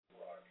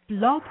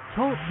Blog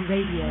Talk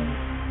Radio.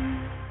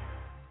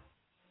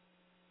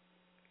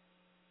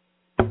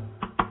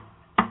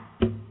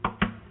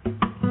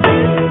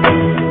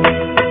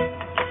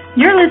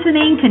 You're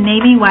listening to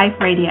Navy Wife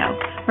Radio,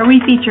 where we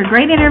feature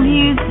great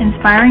interviews,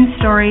 inspiring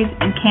stories,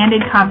 and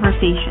candid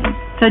conversations.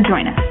 So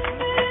join us.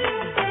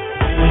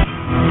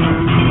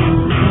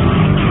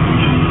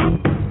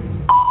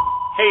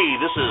 Hey,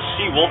 this is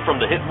Seawolf from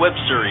the hit web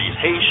series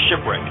Hey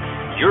Shipwreck.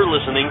 You're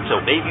listening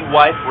to Navy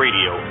Wife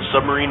Radio,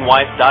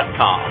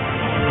 submarinewife.com.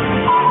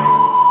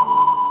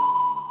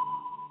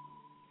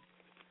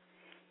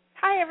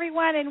 Hi,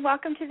 everyone, and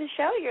welcome to the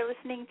show. You're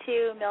listening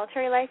to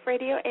Military Life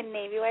Radio and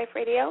Navy Wife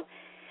Radio.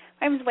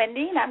 My name is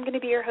Wendy, and I'm going to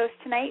be your host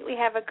tonight. We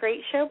have a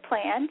great show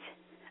planned.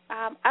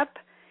 Up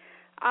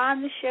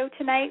on the show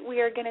tonight,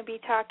 we are going to be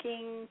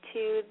talking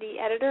to the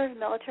editor of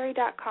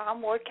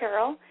military.com, Ward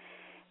Carroll,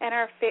 and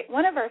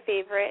one of our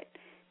favorite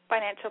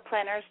financial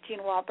planners,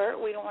 Gene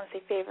Walbert. We don't want to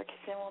say favorite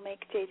because then we'll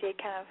make JJ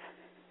kind of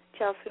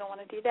jealous. We don't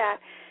want to do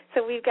that. So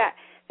we've got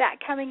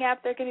that coming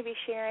up. They're going to be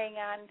sharing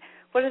on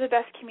what are the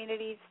best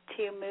communities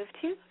to move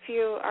to if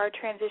you are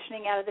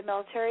transitioning out of the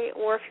military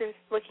or if you're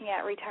looking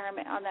at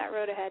retirement on that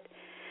road ahead.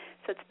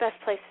 So it's best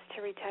places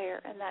to retire,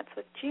 and that's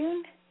with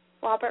June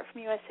Walbert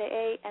from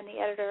USAA and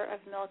the editor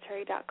of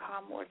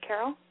military.com, Ward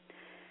Carroll.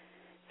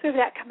 So we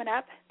have that coming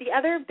up. The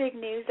other big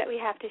news that we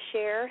have to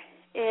share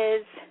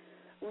is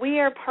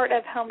we are part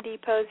of Home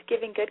Depot's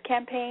Giving Good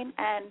campaign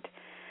and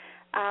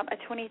a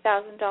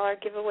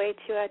 $20,000 giveaway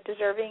to a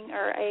deserving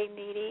or a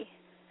needy,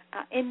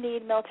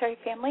 in-need military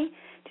family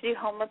to do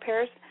home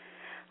repairs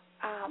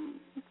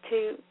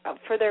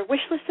for their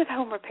wish list of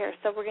home repairs.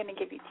 So we're going to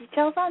give you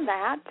details on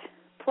that,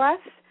 plus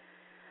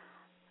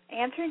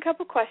answering a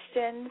couple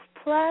questions,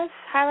 plus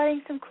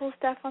highlighting some cool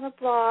stuff on the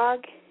blog,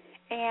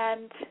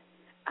 and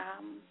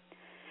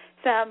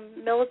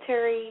some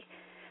military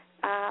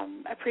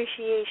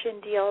appreciation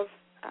deals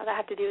that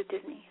have to do with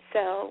Disney.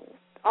 So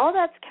all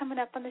that's coming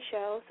up on the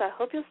show, so I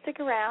hope you'll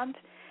stick around.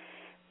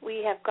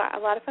 We have got a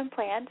lot of fun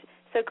planned.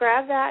 So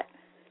grab that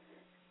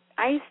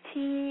iced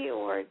tea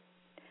or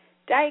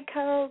Diet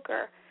Coke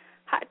or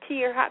hot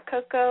tea or hot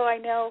cocoa. I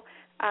know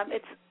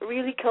it's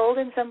really cold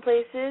in some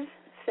places,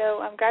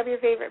 so grab your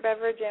favorite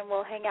beverage and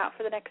we'll hang out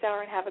for the next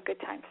hour and have a good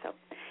time. So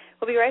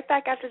we'll be right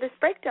back after this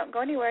break. Don't go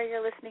anywhere.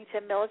 You're listening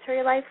to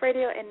Military Life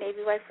Radio and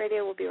Navy Life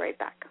Radio. We'll be right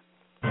back.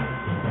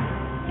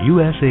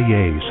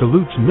 USAA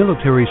salutes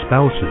military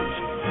spouses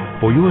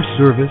for your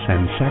service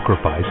and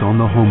sacrifice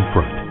on the home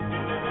front.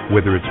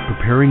 Whether it's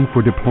preparing for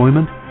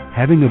deployment,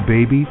 having a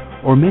baby,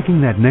 or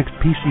making that next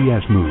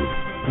PCS move,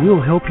 we'll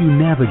help you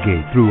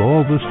navigate through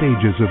all the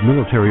stages of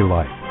military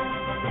life.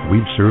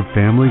 We've served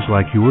families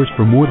like yours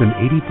for more than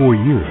 84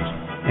 years,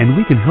 and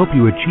we can help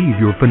you achieve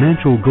your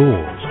financial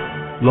goals.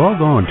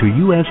 Log on to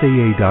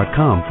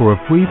USAA.com for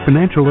a free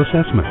financial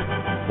assessment,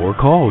 or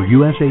call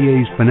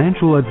USAA's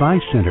Financial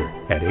Advice Center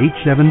at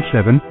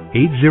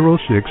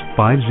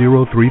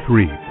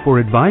 877-806-5033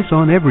 for advice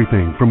on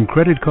everything from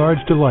credit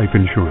cards to life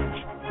insurance.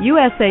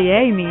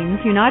 USAA means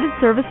United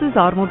Services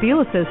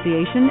Automobile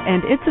Association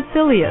and its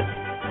affiliates.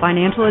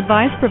 Financial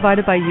advice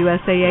provided by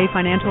USAA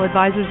Financial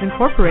Advisors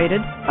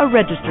Incorporated, a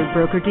registered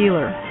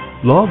broker-dealer.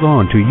 Log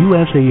on to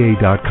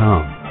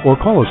USAA.com or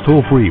call us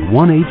toll-free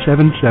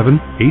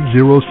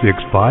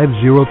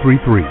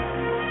 1-877-806-5033.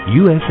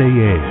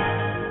 USAA.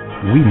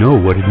 We know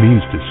what it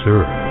means to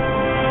serve.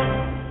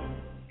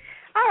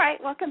 All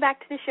right, welcome back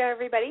to the show,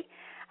 everybody.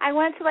 I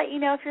wanted to let you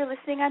know if you're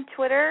listening on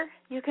Twitter,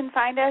 you can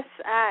find us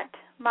at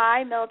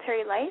My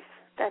Military Life.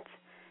 That's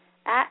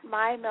at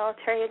My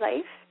Military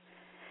Life.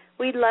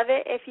 We'd love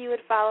it if you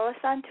would follow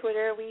us on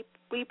Twitter. We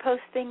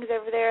post things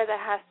over there that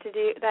have to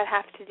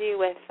do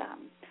with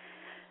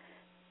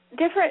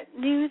different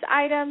news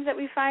items that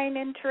we find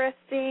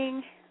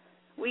interesting.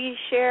 We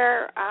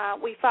share,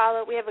 we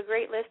have a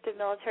great list of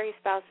military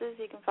spouses.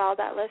 You can follow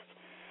that list.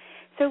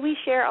 So we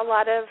share a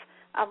lot of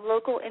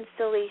local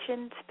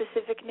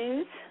installation-specific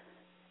news,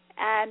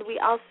 and we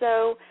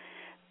also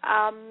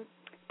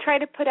try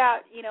to put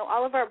out,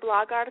 all of our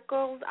blog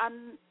articles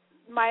on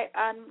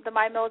the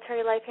My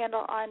Military Life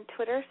handle on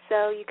Twitter.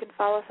 So you can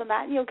follow us on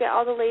that, and you'll get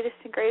all the latest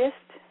and greatest.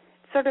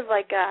 It's sort of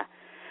like a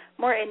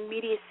more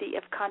immediacy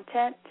of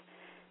content.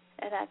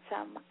 And that's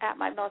at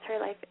My Military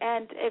Life.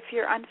 And if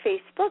you're on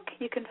Facebook,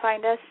 you can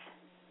find us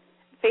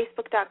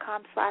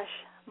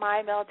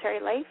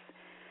facebook.com/MyMilitaryLife.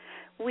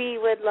 We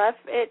would love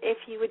it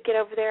if you would get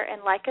over there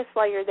and like us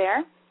while you're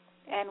there.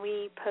 And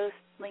we post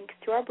links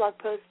to our blog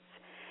posts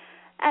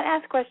and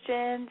ask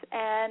questions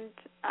and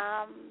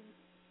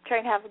try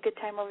and have a good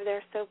time over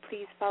there. So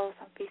please follow us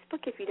on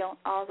Facebook if you don't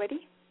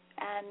already.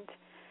 And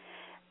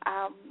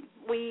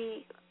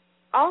we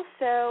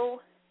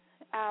also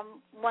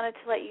wanted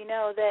to let you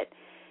know that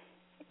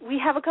we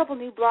have a couple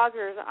new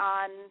bloggers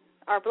on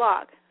our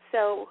blog.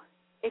 So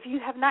if you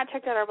have not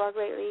checked out our blog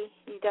lately,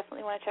 you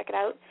definitely want to check it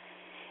out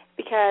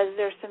because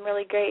there's some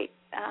really great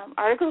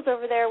articles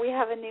over there. We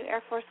have a new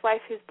Air Force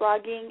wife who's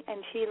blogging,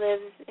 and she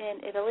lives in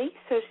Italy,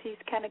 so she's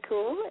kind of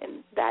cool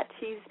in that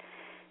she's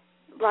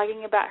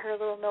blogging about her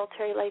little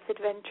military life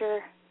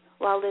adventure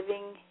while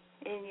living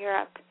in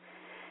Europe.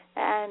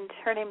 And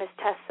her name is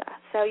Tessa.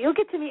 So you'll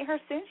get to meet her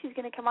soon. She's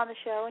going to come on the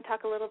show and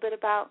talk a little bit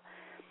about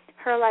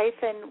her life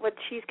and what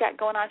she's got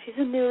going on. She's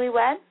a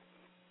newlywed.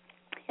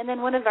 And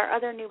then one of our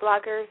other new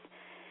bloggers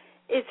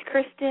is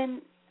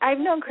Kristen. I've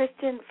known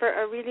Kristen for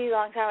a really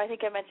long time. I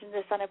think I mentioned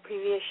this on a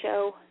previous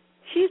show.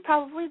 She's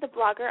probably the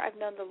blogger I've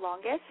known the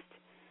longest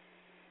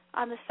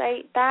on the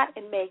site. That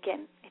and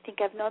Megan. I think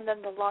I've known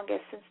them the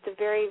longest since the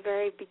very,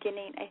 very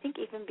beginning. I think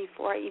even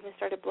before I even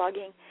started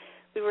blogging,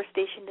 we were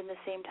stationed in the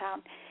same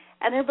town.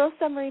 And they're both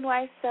submarine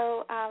wives,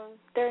 so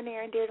they're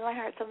near and dear to my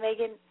heart. So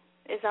Megan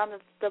is on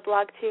the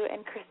blog too,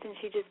 and Kristen,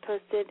 she just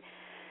posted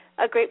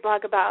a great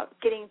blog about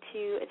getting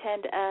to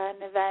attend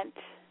an event,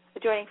 a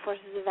Joining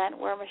Forces event,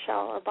 where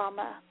Michelle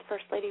Obama, the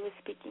First Lady, was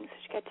speaking, so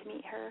she got to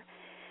meet her.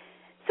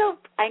 So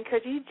I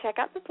encourage you to check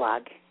out the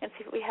blog and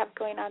see what we have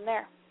going on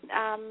there.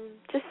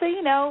 Just so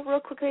you know,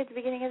 real quickly at the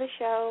beginning of the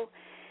show,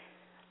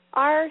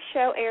 our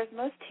show airs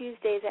most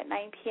Tuesdays at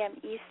 9 p.m.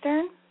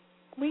 Eastern.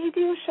 We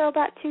do a show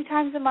about 2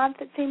 times a month,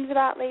 it seems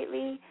about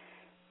lately,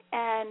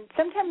 and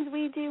sometimes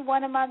we do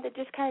one a month. It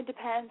just kind of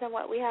depends on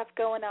what we have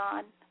going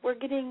on. We're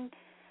getting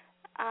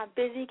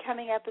busy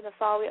coming up in the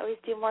fall. We always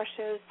do more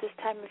shows this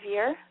time of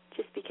year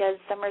just because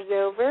summer's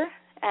over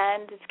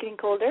and it's getting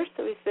colder,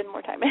 so we spend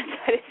more time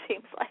inside, it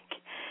seems like.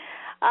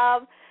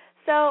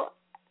 So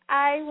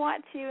I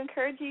want to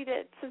encourage you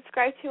to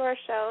subscribe to our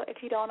show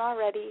if you don't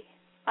already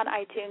on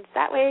iTunes.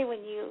 That way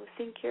when you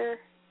sync your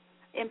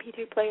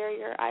MP3 player,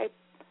 your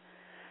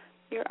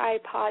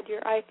iPod,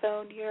 your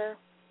iPhone,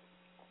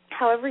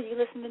 however you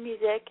listen to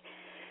music,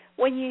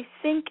 when you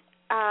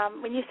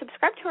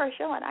subscribe to our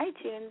show on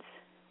iTunes,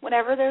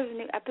 whenever there's a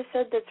new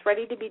episode that's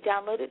ready to be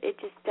downloaded, it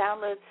just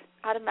downloads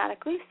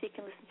automatically so you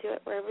can listen to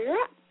it wherever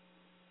you're at.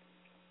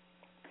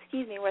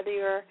 Excuse me, whether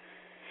you're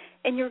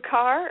in your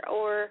car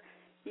or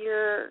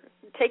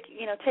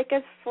take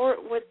us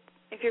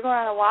if you're going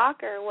on a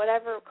walk or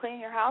whatever, cleaning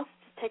your house,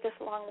 just take us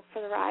along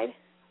for the ride.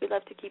 We'd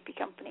love to keep you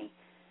company.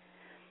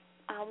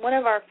 One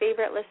of our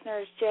favorite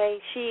listeners, Jay,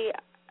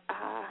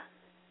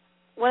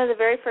 one of the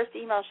very first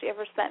emails she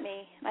ever sent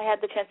me, and I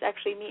had the chance to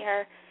actually meet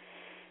her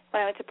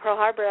when I went to Pearl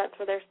Harbor. That's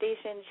where they're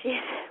stationed.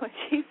 When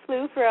she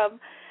flew from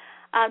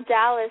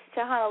Dallas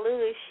to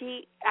Honolulu,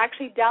 she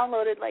actually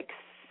downloaded like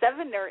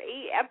 7 or 8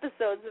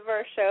 episodes of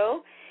our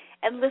show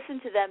and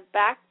listened to them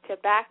back to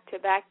back to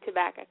back to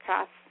back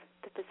across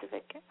the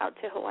Pacific out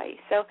to Hawaii.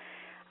 So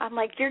I'm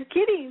like, you're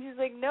kidding. She's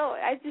like, no,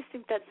 I just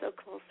think that's so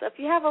cool. So if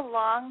you have a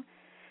long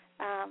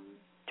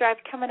drive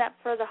coming up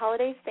for the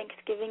holidays,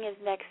 Thanksgiving is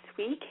next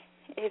week.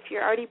 If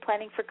you're already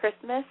planning for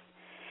Christmas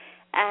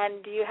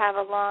and you have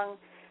a long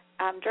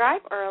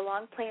drive or a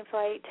long plane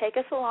flight, take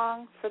us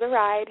along for the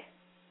ride.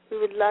 We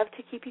would love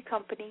to keep you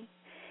company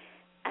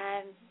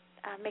and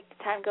make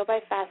the time go by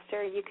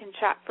faster. You can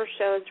shop for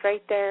shows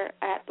right there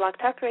at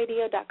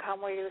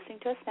blogtalkradio.com where you're listening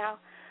to us now,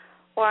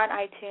 or on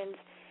iTunes.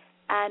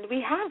 And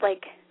we have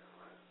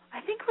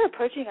I think we're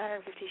approaching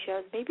 150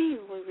 shows. Maybe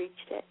we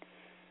reached it.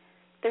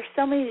 There's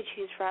so many to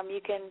choose from. You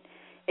can,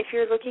 if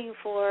you're looking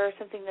for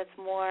something that's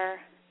more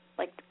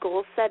like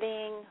goal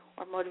setting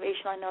or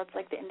motivational, I know it's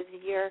like the end of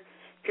the year.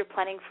 If you're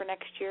planning for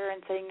next year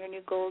and setting your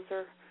new goals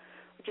or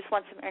just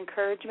want some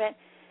encouragement,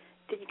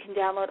 then you can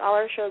download all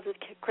our shows with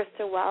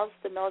Krista Wells,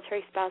 the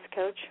military spouse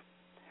coach.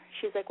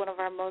 She's like one of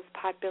our most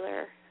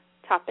popular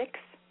topics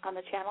on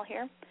the channel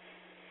here.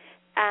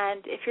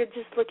 And if you're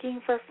just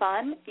looking for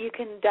fun, you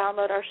can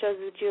download our shows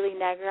with Julie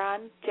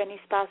Negron, Jenny's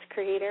spouse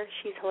creator.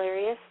 She's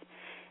hilarious.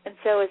 And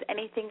so is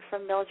anything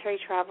from military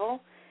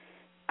travel.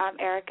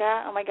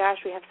 Erica, oh my gosh,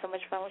 we have so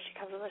much fun when she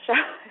comes on the show.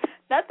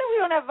 Not that we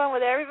don't have fun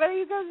with everybody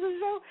who comes on the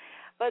show,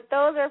 but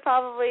those are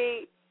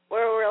probably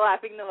where we're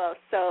laughing the most.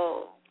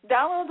 So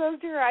download those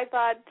to your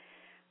iPod,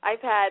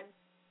 iPad,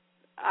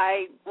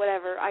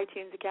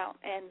 iTunes account,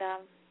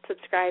 and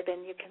subscribe,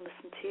 and you can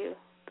listen to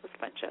those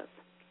fun shows.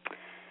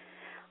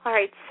 All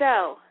right,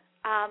 so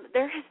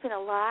there has been a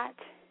lot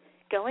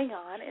going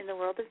on in the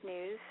world of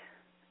news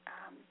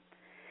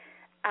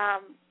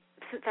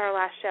since our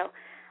last show.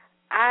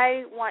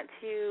 I want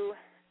to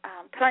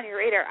put on your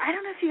radar. I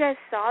don't know if you guys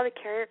saw the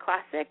Carrier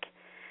Classic,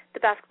 the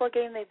basketball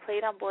game they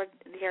played on board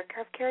the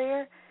aircraft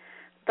carrier,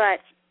 but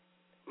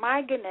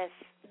my goodness,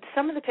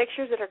 some of the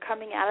pictures that are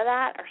coming out of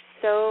that are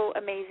so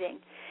amazing.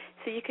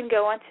 So you can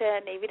go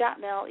onto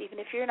Navy.mil, even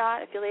if you're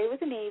not affiliated with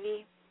the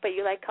Navy, but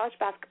you like college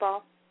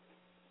basketball.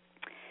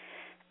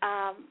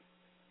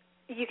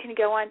 You can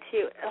go on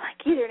to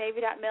either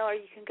Navy.mil or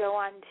you can go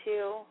on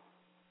to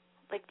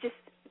just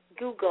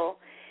Google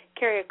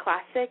Carrier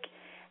Classic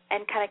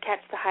and kind of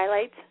catch the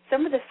highlights.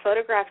 Some of the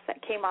photographs that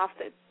came off,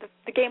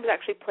 the game was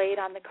actually played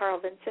on the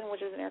Carroll,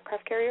 which is an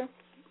aircraft carrier.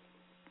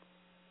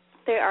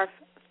 They are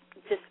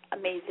just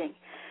amazing.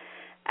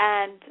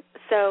 And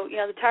so,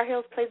 the Tar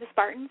Heels played the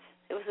Spartans.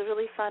 It was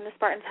really fun. The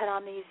Spartans had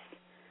on these,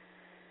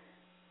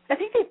 I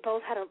think they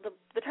both had,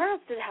 the Tar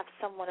Heels did have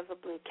somewhat of a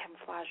blue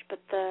camouflage, but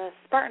the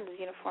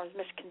Spartans' uniforms,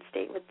 Michigan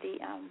State, with the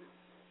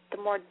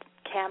more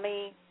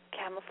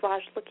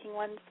camouflage-looking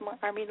ones, the more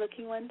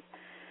Army-looking ones,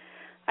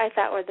 I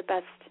thought were the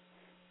best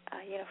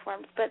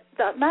uniforms. But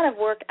the amount of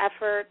work,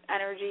 effort,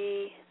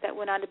 energy that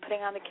went on to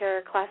putting on the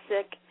Carroll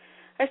Classic,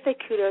 I say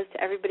kudos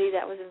to everybody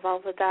that was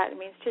involved with that. I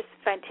mean, it's just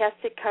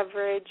fantastic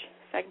coverage,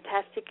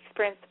 fantastic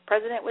experience. The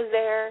president was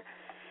there.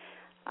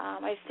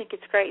 I just think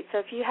it's great. So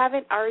if you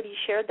haven't already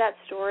shared that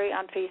story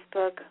on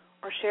Facebook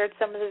or shared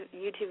some of the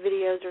YouTube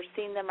videos or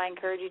seen them, I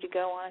encourage you to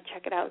go on and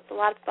check it out. It's a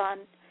lot of fun.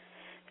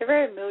 They're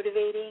very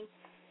motivating.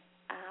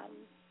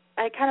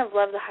 I kind of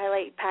love the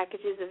highlight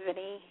packages of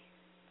any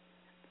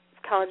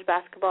college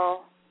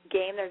basketball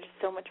game. They're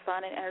just so much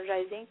fun and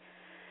energizing.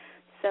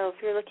 So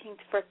if you're looking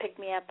for a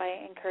pick-me-up, I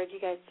encourage you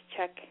guys to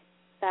check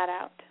that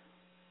out.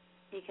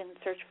 You can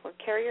search for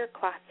Carrier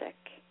Classic,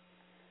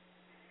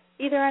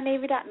 either on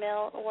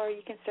Navy.mil, or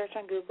you can search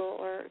on Google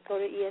or go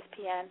to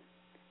ESPN,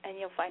 and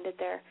you'll find it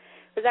there.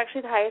 It was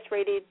actually the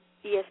highest-rated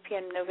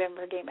ESPN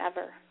November game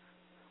ever,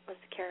 was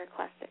the Carrier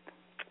Classic.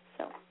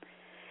 So,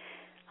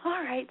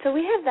 all right, so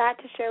we have that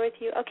to share with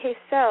you. Okay,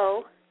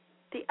 so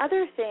the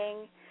other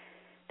thing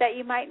that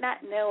you might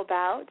not know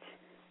about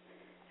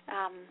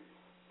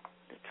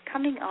that's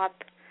coming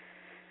up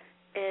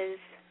is,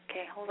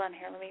 okay, hold on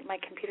here. My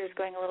computer's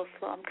going a little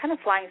slow. I'm kind of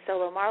flying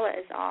solo. Marla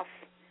is off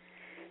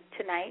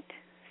tonight,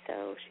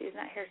 so she's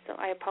not here. So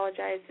I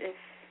apologize if,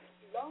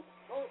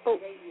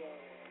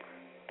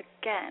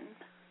 again,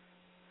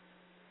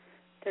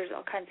 there's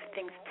all kinds of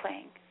things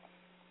playing.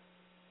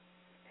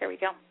 Here we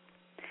go.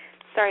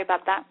 Sorry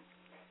about that.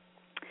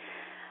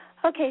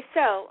 Okay,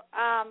 so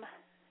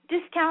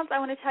discounts I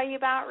want to tell you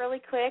about really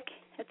quick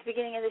at the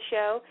beginning of the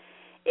show.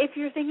 If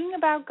you're thinking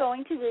about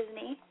going to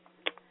Disney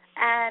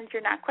and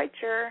you're not quite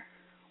sure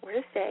where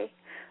to stay,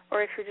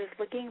 or if you're just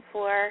looking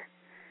for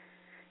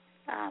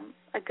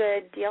a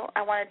good deal,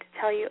 I wanted to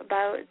tell you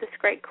about this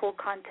great, cool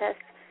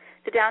contest.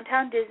 The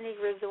Downtown Disney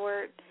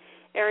Resort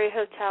area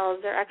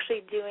hotels, they're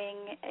actually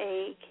doing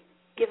a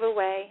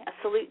giveaway, a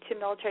salute to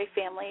military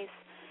families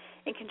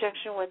in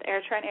conjunction with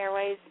AirTran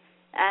Airways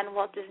and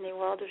Walt Disney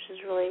World, which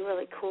is really,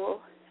 really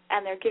cool.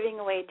 And they're giving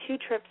away 2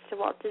 trips to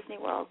Walt Disney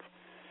World.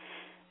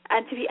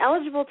 And to be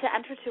eligible to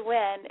enter to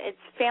win, it's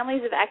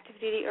families of active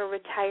duty or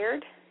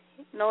retired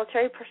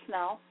military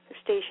personnel. They're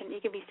stationed. You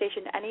can be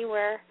stationed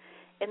anywhere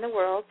in the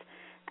world.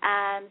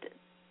 And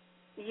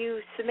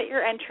you submit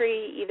your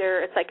entry,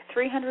 either it's like a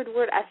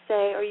 300-word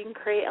essay, or you can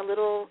create a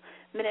little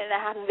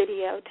minute-and-a-half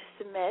video to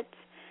submit.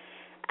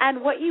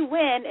 And what you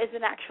win is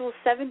an actual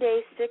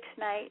 7-day,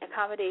 6-night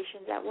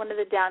accommodations at one of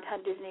the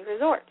downtown Disney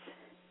resorts.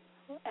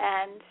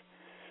 And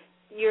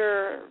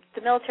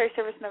the military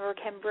service member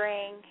can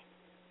bring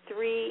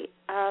 3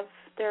 of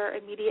their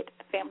immediate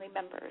family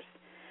members.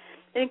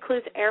 It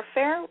includes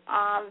airfare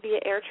via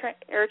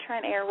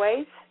AirTran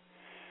Airways,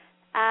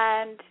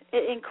 and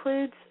it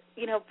includes,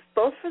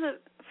 both for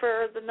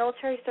the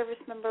military service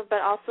member,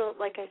 but also,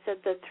 like I said,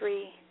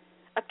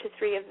 up to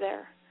 3 of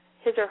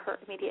his or her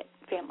immediate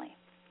family.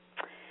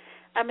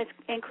 It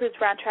includes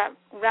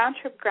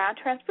round-trip ground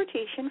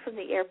transportation from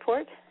the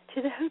airport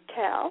to the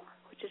hotel,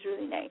 which is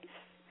really nice.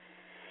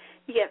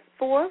 You get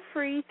 4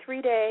 free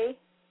 3-day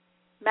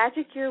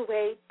Magic Your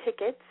Way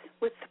tickets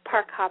with the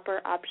Park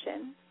Hopper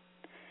option.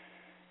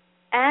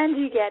 And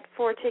you get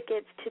 4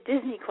 tickets to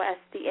Disney Quest,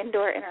 the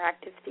indoor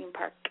interactive theme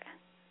park.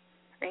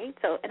 Right?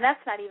 And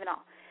that's not even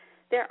all.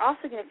 They're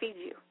also going to feed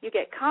you. You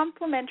get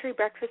complimentary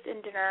breakfast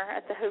and dinner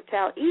at the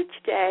hotel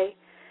each day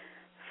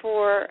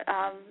for,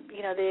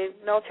 the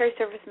military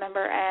service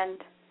member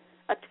and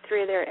up to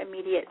 3 of their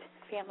immediate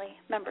family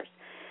members.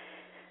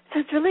 So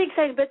it's really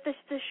exciting, but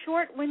the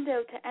short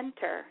window to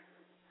enter,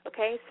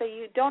 okay, so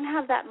you don't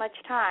have that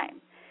much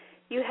time.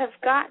 You have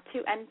got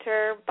to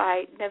enter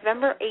by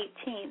November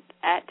 18th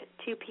at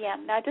 2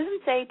 p.m. Now, it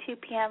doesn't say 2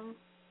 p.m.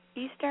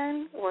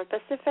 Eastern or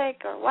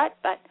Pacific or what,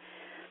 but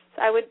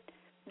so I would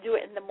do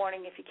it in the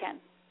morning if you can.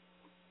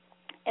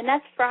 And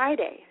that's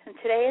Friday, and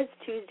today is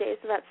Tuesday,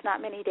 so that's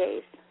not many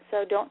days,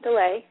 so don't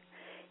delay.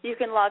 You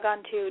can log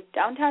on to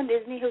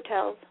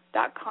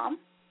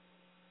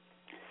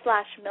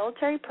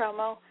downtowndisneyhotels.com/military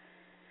promo.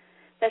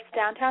 That's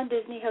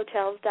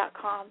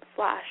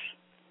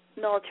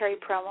downtowndisneyhotels.com/military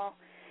promo.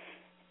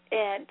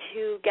 And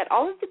to get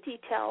all of the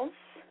details,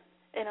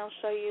 and I'll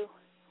show you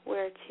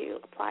where to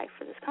apply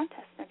for this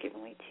contest. They're giving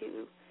away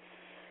two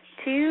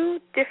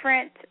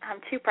different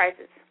 2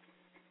 prizes.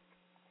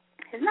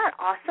 Isn't that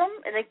awesome?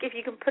 And if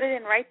you can put it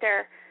in right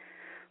there,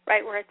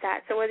 right where it's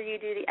at. So whether you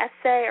do the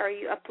essay or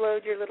you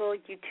upload your little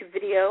YouTube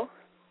video,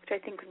 which I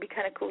think would be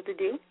kind of cool to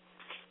do.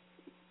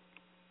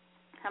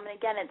 And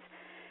again, it's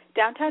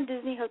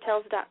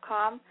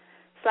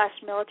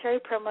downtowndisneyhotels.com/military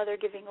promo. They're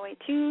giving away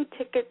 2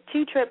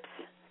 trips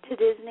to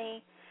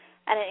Disney,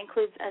 and it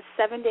includes a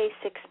 7-day,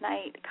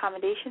 6-night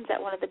accommodations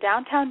at one of the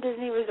downtown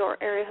Disney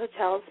resort area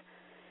hotels,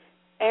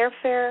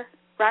 airfare,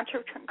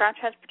 round-trip ground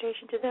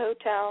transportation to the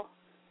hotel,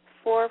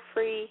 4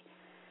 free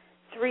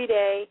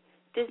 3-day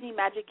Disney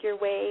Magic Your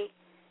Way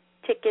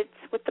tickets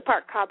with the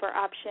Park Hopper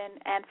option,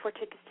 and 4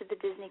 tickets to the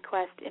Disney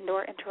Quest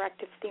indoor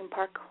interactive theme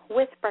park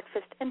with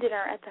breakfast and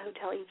dinner at the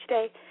hotel each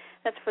day.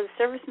 That's for the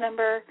service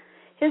member,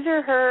 his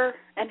or her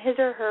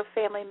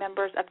family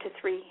members, up to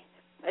 3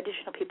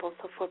 additional people,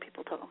 so 4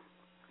 people total.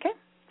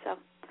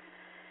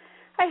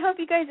 hope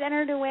you guys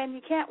enter to win.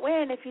 You can't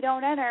win if you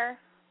don't enter,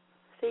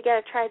 so you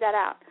got to try that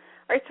out.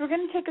 All right, so we're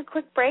going to take a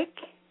quick break,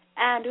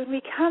 and when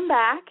we come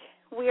back,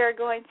 we are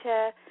going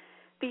to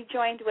be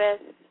joined with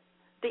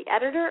the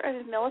editor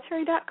of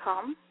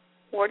military.com,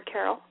 Ward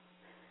Carroll,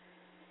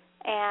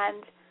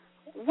 and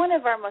one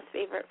of our most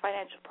favorite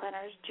financial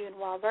planners, June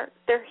Walbert.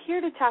 They're here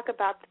to talk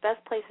about the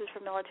best places for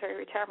military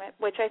retirement,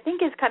 which I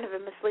think is kind of a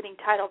misleading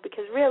title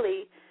because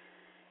really,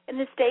 in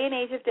this day and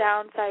age of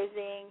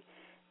downsizing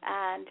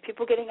and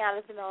people getting out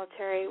of the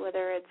military,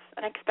 whether it's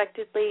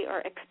unexpectedly or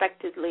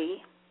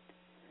expectedly,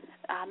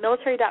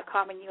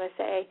 military.com and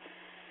USA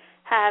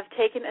have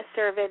taken a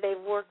survey. They've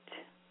worked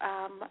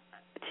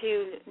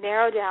to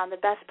narrow down the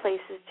best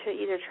places to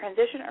either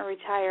transition or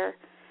retire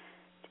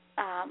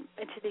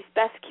into these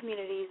best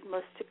communities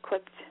most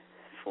equipped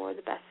for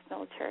the best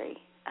military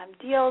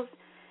deals,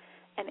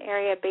 an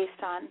area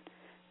based on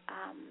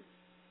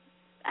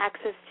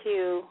access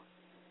to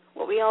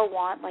what we all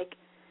want, like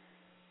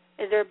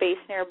is there a base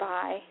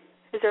nearby?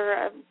 Is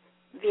there a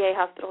VA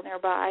hospital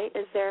nearby?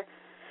 Is there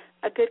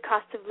a good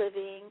cost of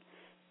living?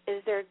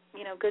 Is there,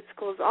 good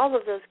schools? All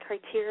of those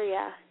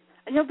criteria.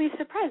 And you'll be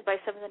surprised by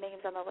some of the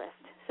names on the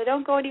list. So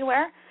don't go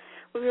anywhere.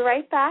 We'll be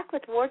right back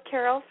with Ward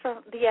Carroll,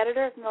 from the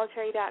editor of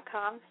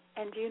military.com,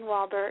 and June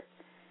Walbert,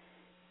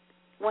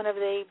 one of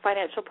the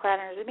financial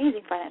planners,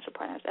 amazing financial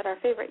planners at our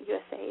favorite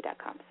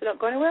USA.com. So don't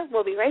go anywhere.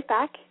 We'll be right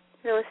back.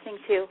 You're listening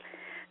to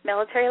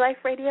Military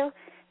Life Radio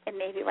and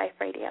Navy Life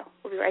Radio.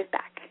 We'll be right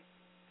back.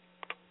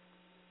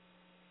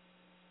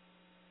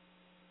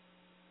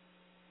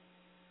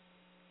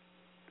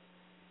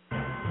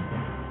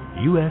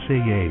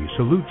 USAA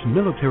salutes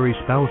military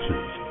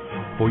spouses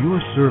for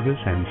your service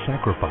and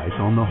sacrifice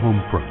on the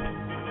home front.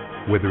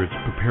 Whether it's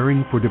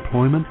preparing for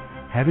deployment,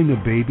 having a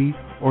baby,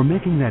 or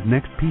making that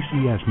next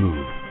PCS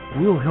move,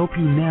 we'll help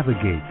you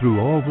navigate through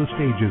all the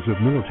stages of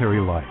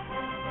military life.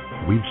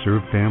 We've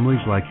served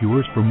families like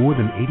yours for more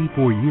than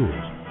 84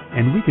 years,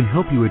 and we can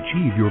help you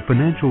achieve your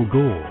financial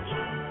goals.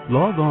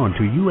 Log on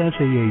to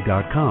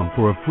USAA.com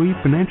for a free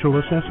financial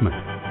assessment,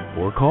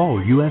 or call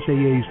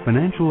USAA's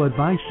Financial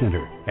Advice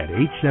Center at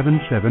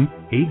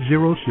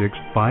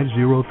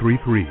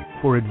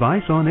 877-806-5033 for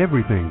advice on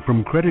everything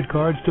from credit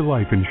cards to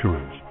life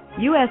insurance.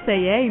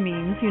 USAA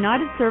means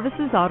United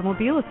Services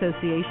Automobile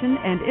Association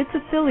and its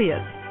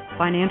affiliates.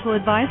 Financial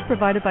advice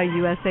provided by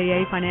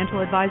USAA Financial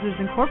Advisors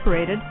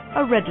Incorporated,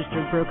 a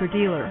registered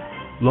broker-dealer.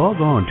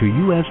 Log on to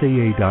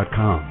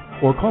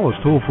USAA.com or call us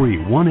toll-free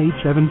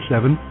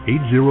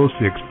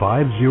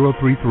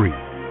 1-877-806-5033.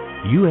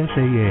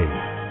 USAA.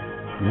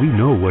 We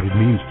know what it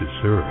means to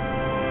serve.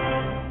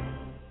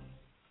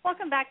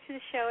 Welcome back to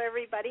the show,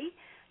 everybody.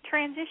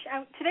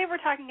 Today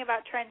we're talking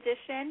about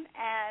transition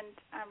and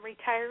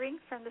retiring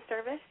from the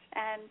service,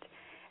 and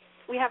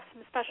we have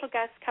some special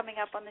guests coming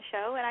up on the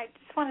show. And I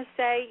just want to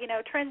say,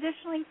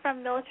 transitioning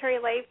from military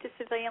life to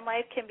civilian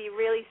life can be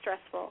really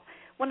stressful,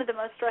 one of the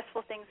most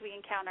stressful things we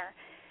encounter.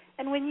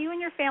 And when you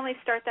and your family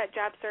start that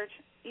job search,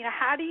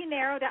 how do we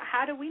narrow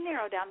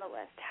down the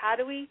list? How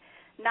do we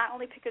not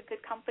only pick a good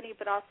company,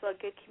 but also a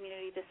good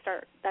community to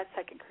start that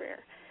second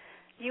career?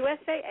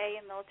 USAA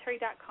and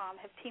military.com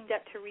have teamed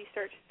up to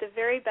research the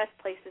very best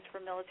places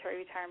for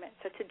military retirement.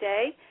 So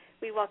today,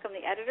 we welcome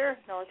the editor of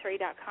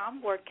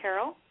military.com, Ward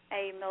Carroll,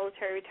 a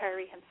military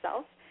retiree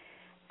himself,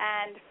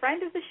 and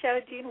friend of the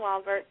show, June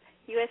Walbert,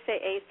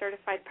 USAA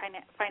certified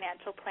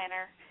financial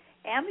planner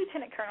and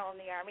lieutenant colonel in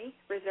the Army,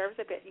 reserves,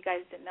 I bet you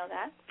guys didn't know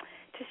that,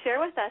 to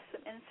share with us some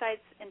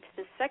insights into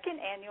the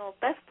second annual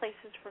Best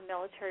Places for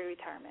Military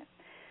Retirement.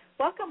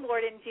 Welcome,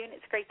 Ward and June.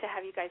 It's great to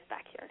have you guys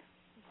back here.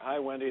 Hi,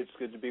 Wendy. It's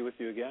good to be with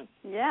you again.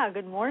 Yeah,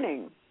 good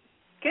morning.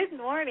 Good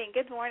morning.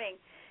 Good morning.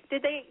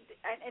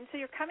 And so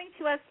you're coming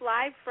to us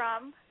live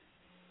from?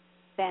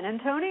 San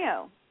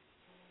Antonio.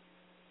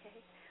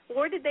 Okay.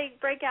 Ward, did they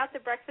break out the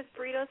breakfast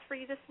burritos for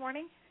you this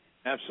morning?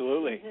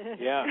 Absolutely.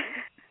 Yeah,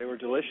 they were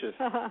delicious.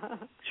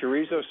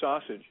 Chorizo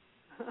sausage.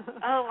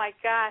 Oh, my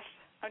gosh.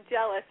 I'm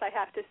jealous, I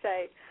have to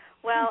say.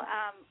 Well,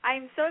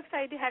 I'm so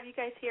excited to have you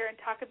guys here and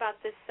talk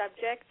about this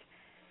subject.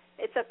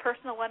 It's a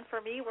personal one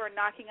for me. We're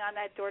knocking on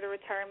that door to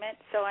retirement,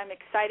 so I'm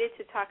excited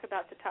to talk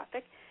about the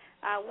topic.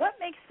 What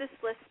makes this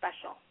list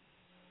special?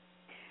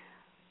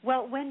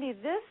 Well, Wendy,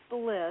 this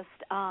list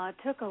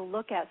took a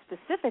look at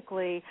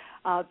specifically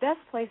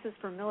best places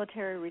for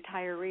military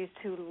retirees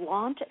to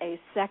launch a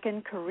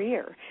second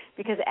career.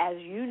 Because as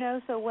you know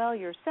so well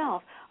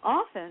yourself,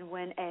 often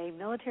when a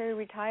military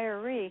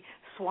retiree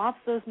swaps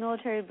those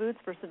military boots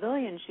for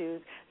civilian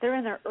shoes, they're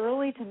in their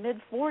early to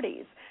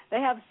mid-40s. They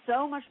have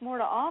so much more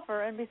to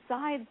offer, and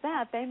besides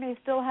that, they may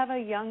still have a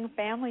young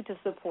family to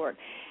support.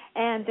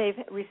 And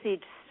they've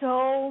received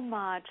so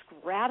much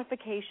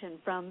gratification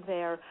from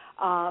their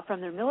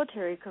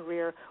military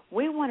career.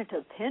 We wanted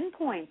to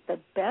pinpoint the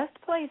best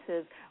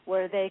places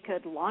where they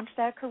could launch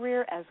that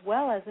career as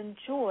well as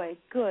enjoy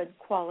good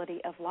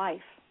quality of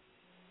life.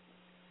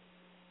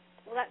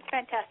 Well, that's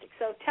fantastic.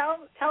 So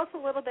tell us a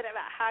little bit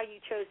about how you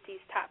chose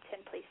these top 10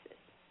 places.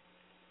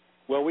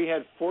 Well, we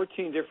had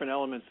 14 different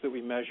elements that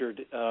we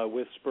measured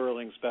with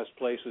Sperling's Best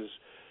Places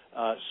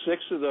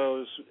 6 of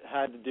those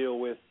had to deal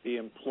with the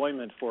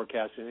employment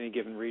forecast in any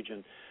given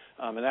region,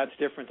 and that's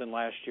different than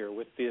last year.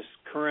 With this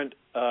current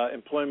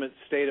employment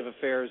state of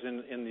affairs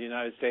in the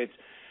United States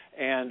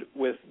and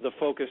with the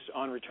focus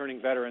on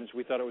returning veterans,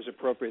 we thought it was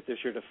appropriate this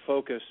year to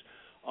focus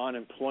on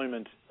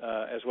employment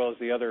as well as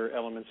the other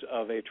elements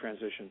of a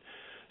transition.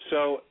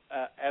 So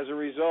as a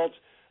result,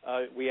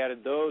 we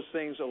added those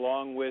things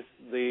along with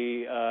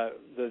the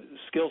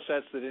skill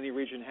sets that any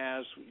region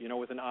has,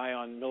 with an eye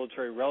on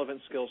military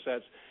relevant skill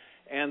sets,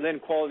 and then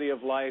quality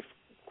of life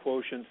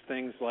quotients,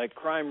 things like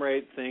crime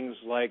rate, things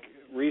like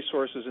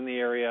resources in the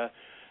area,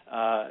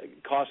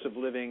 cost of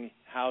living,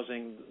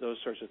 housing, those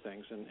sorts of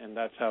things, and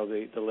that's how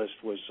the list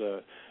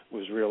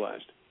was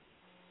realized.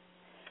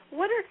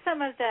 What are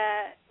some of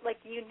the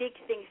unique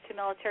things to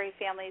military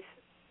families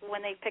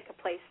when they pick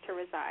a place to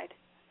reside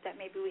that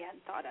maybe we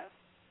hadn't thought of?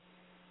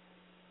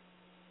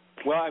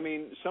 Well, I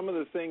mean, some of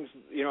the things,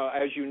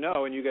 as you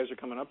know, and you guys are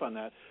coming up on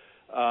that,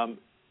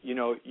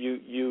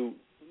 you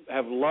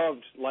have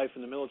loved life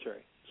in the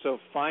military. So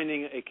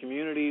finding a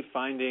community,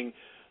 finding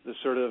the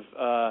sort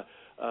of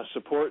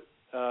support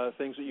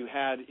things that you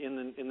had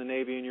in the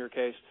Navy in your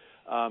case,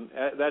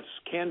 that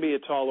can be a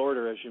tall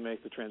order as you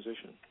make the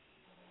transition.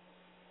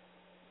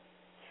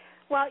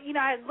 Well,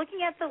 I'm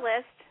looking at the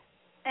list,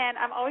 and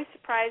I'm always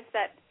surprised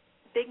that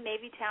big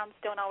Navy towns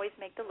don't always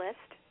make the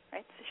list,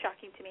 right? It's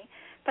shocking to me.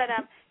 But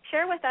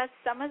share with us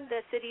some of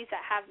the cities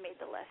that have made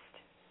the list.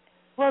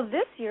 Well,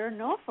 this year,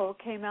 Norfolk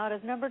came out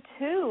as number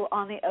 2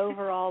 on the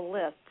overall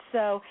list.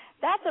 So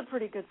that's a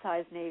pretty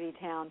good-sized Navy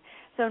town.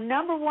 So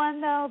number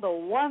 1, though, the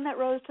one that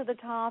rose to the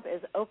top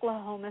is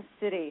Oklahoma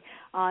City.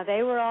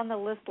 They were on the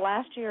list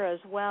last year as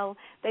well.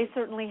 They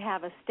certainly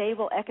have a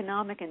stable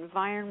economic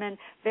environment,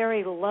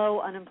 very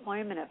low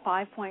unemployment at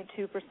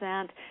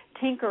 5.2%.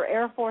 Tinker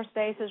Air Force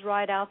Base is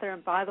right out there,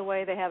 and by the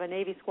way, they have a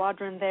Navy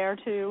squadron there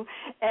too.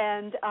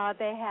 And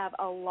they have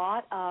a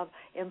lot of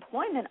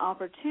employment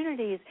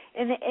opportunities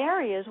in the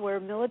areas where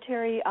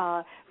military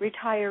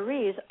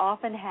retirees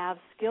often have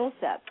skill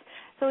sets.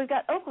 So we've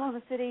got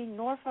Oklahoma City,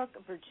 Norfolk,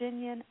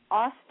 Virginia,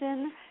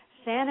 Austin,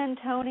 San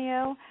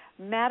Antonio,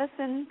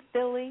 Madison,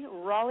 Philly,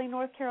 Raleigh,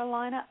 North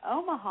Carolina,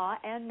 Omaha,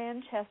 and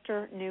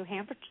Manchester, New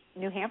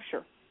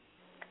Hampshire.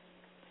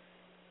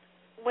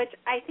 Which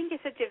I think is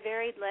such a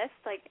varied list.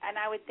 And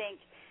I would think,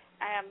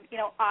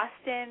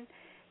 Austin,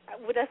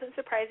 it doesn't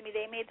surprise me.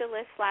 They made the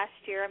list last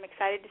year. I'm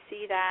excited to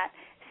see that.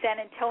 San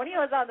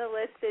Antonio is on the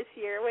list this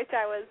year, which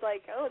I was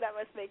like, oh, that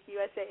must make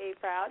USAA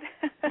proud.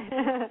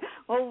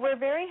 Well, we're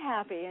very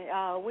happy.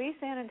 We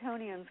San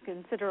Antonians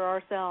consider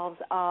ourselves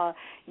a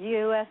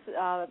U.S.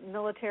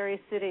 military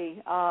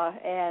city,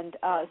 and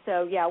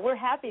so, we're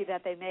happy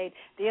that they made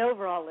the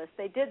overall list.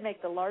 They did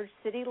make the large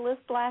city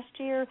list last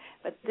year,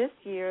 but this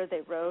year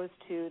they rose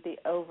to the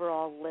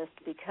overall list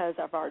because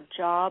of our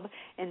job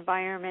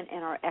environment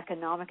and our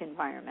economic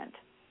environment.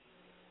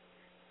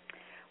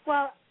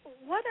 Well,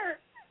 what are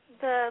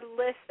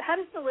how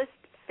does the list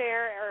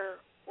fare,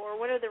 or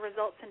what are the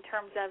results in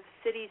terms of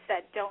cities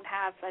that don't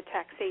have a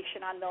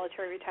taxation on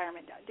military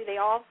retirement? Do they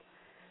all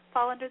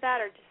fall under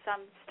that, or do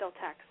some still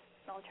tax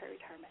military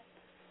retirement?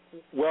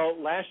 Well,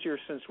 last year,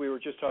 since we were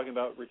just talking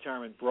about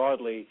retirement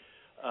broadly,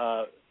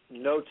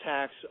 no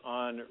tax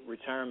on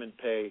retirement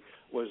pay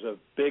was a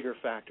bigger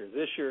factor.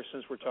 This year,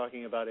 since we're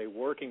talking about a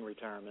working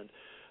retirement,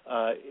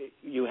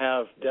 you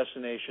have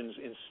destinations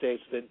in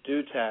states that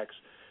do tax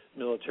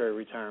military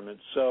retirement.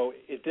 So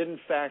it didn't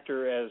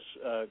factor as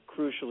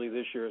crucially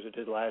this year as it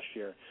did last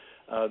year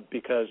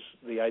because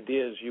the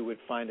idea is you would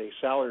find a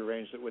salary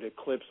range that would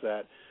eclipse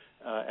that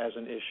as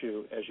an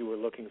issue as you were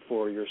looking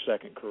for your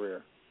second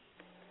career.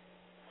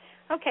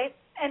 Okay.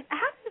 And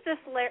how does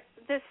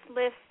this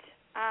list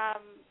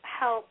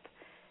help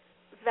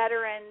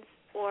veterans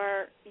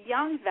or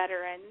young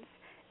veterans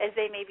as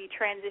they may be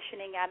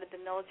transitioning out of the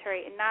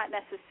military and not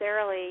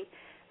necessarily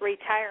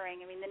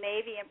retiring? I mean, the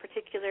Navy in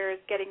particular is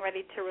getting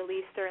ready to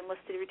release their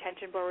enlisted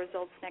retention board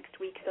results next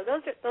week. So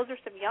those are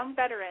some young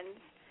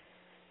veterans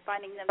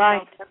finding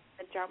themselves in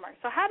the job market.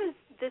 So how does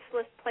this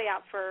list play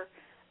out for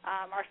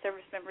our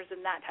service members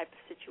in that type of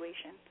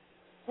situation?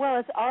 Well,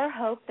 it's our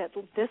hope that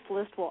this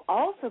list will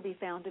also be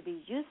found to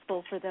be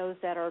useful for those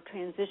that are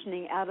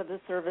transitioning out of the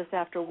service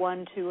after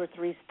 1, 2, or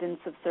 3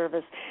 stints of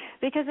service.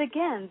 Because,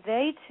 again,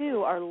 they,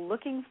 too, are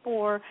looking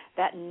for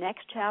that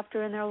next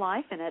chapter in their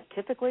life, and it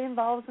typically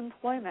involves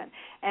employment.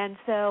 And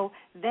so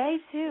they,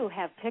 too,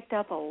 have picked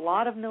up a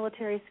lot of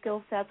military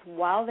skill sets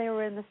while they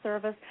were in the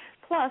service,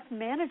 plus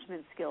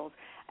management skills.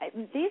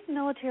 These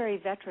military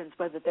veterans,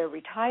 whether they're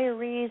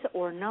retirees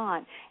or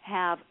not,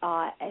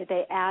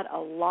 they add a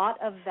lot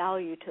of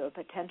value to a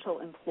potential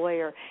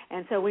employer.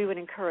 And so we would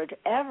encourage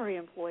every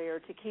employer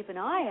to keep an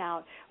eye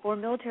out for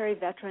military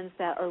veterans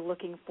that are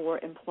looking for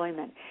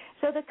employment.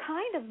 So the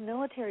kind of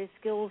military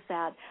skills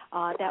that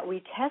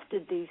we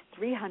tested these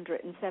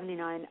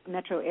 379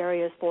 metro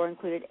areas for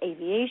included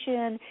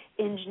aviation,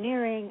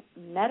 engineering,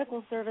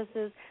 medical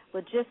services,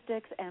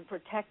 logistics, and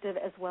protective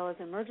as well as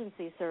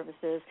emergency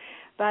services.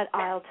 But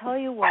I'll I'll tell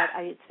you what,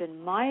 it's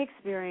been my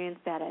experience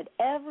that at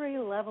every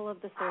level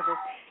of the service,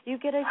 you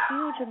get a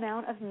huge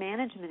amount of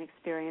management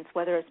experience,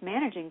 whether it's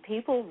managing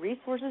people,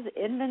 resources,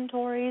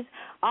 inventories,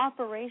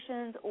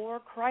 operations, or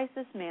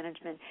crisis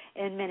management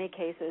in many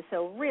cases.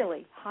 So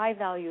really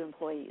high-value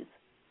employees.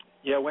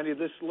 Yeah, Wendy,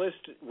 this list,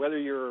 whether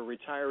you're a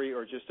retiree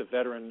or just a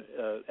veteran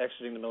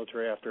exiting the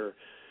military after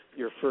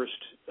your first,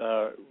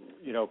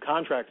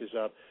 contract is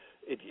up,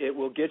 it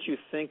will get you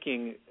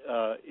thinking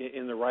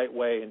in the right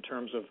way in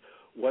terms of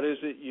what is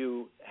it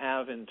you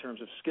have in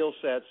terms of skill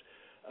sets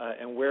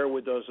and where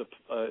would those,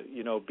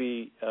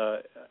 be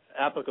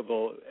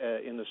applicable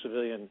in the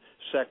civilian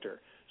sector.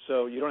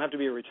 So you don't have to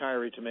be a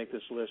retiree to make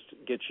this list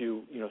get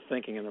you,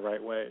 thinking in the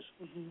right ways.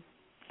 Mm-hmm.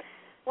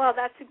 Well,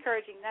 that's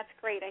encouraging. That's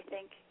great, I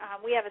think.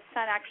 We have a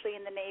son actually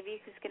in the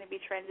Navy who's going to be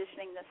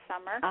transitioning this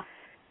summer.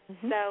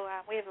 Mm-hmm. So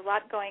we have a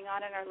lot going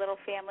on in our little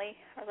family,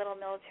 our little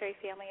military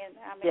family, and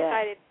I'm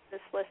excited for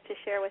this list to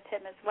share with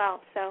him as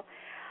well. So,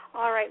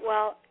 all right,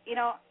 well,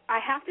 I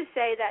have to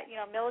say that,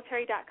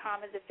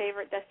 military.com is a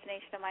favorite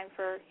destination of mine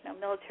for,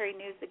 military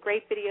news, the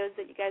great videos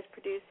that you guys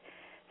produce,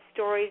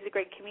 stories, the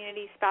great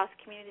spouse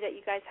community that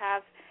you guys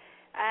have.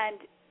 And,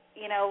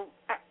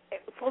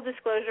 full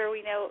disclosure,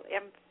 we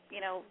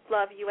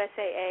love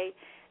USAA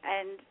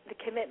and the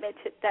commitment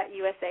that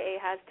USAA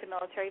has to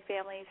military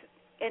families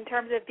in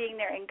terms of being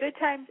there in good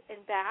times and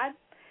bad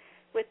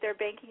with their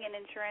banking and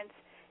insurance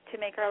to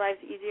make our lives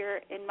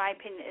easier, in my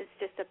opinion, is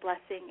just a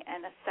blessing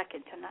and a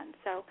second to none.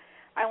 So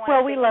I want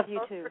to we thank love you you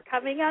both too for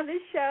coming on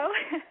this show.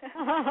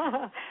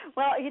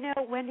 Well,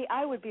 Wendy,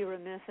 I would be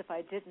remiss if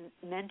I didn't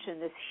mention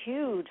this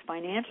huge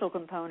financial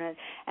component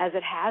as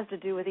it has to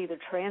do with either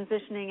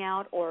transitioning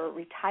out or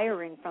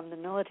retiring from the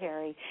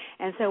military.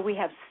 And so we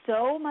have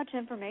so much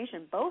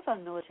information, both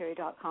on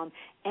military.com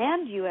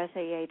and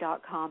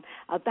USAA.com,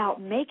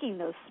 about making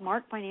those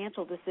smart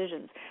financial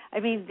decisions. I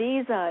mean,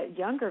 these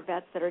younger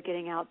vets that are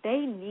getting out, they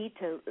need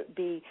to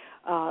be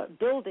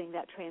building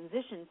that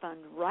transition fund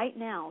right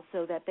now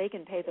so that they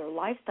can pay their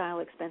lifestyle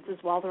expenses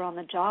while they're on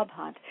the job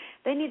hunt.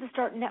 They need to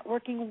start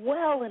networking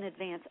well in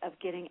advance of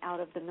getting out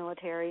of the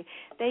military.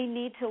 They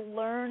need to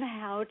learn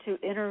how to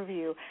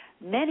interview.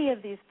 Many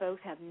of these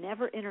folks have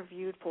never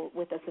interviewed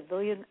with a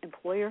civilian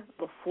employer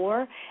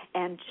before,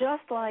 and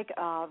just like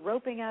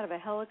roping out of a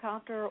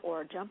helicopter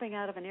or jumping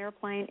out of an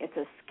airplane, it's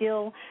a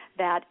skill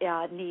that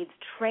needs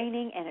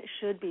training and it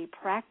should be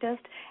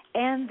practiced,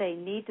 and they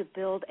need to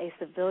build a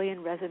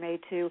civilian resume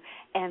too,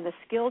 and the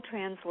skill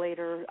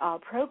translator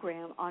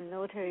program on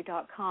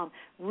military.com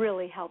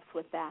really helps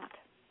with that.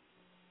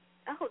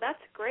 Oh, that's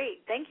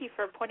great. Thank you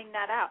for pointing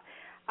that out.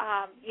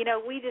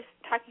 We just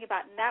talking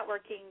about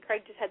networking.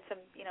 Craig just had some,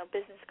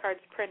 business cards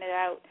printed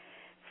out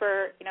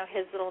for,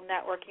 his little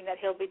networking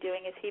that he'll be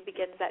doing as he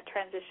begins that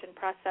transition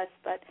process.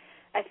 But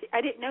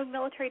I didn't know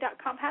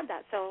military.com had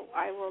that, so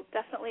I will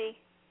definitely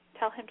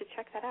tell him to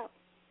check that out.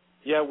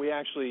 Yeah, we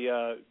actually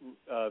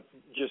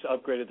just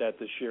upgraded that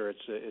this year.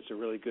 It's a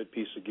really good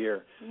piece of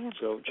gear. Yeah.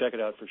 So check it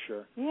out for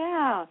sure.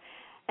 Yeah.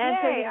 And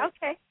Yay,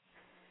 okay.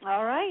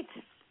 All right.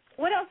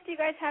 What else do you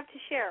guys have to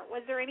share?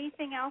 Was there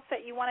anything else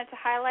that you wanted to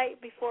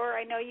highlight before?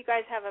 I know you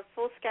guys have a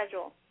full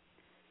schedule.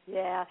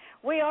 Yeah,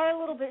 we are a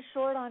little bit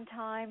short on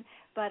time,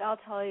 but I'll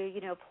tell you,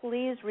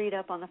 please read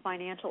up on the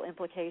financial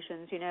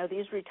implications.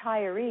 These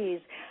retirees,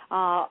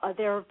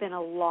 there have been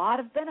a lot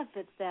of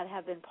benefits that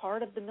have been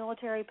part of the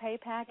military pay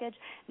package.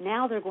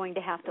 Now they're going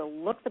to have to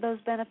look for those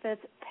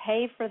benefits,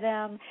 pay for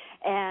them,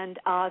 and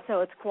so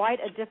it's quite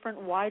a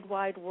different wide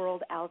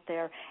world out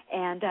there.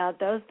 And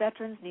those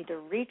veterans need to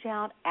reach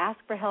out, ask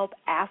for help,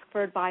 ask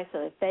for advice so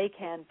that they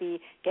can be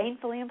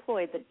gainfully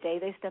employed the day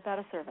they step out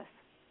of service.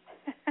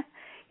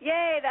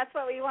 Yay, that's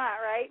what we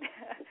want, right?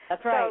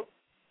 That's right.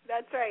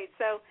 That's right.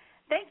 So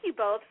thank you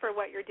both for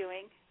what you're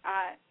doing.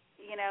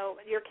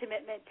 Your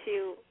commitment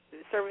to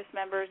service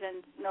members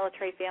and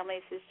military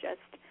families is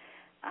just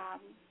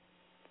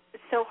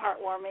so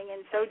heartwarming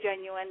and so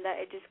genuine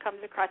that it just comes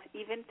across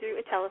even through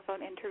a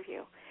telephone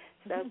interview.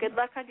 So good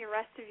luck on your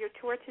rest of your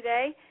tour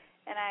today,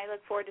 and I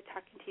look forward to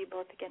talking to you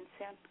both again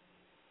soon.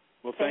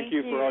 Well, thank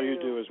you for all you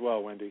do as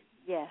well, Wendy.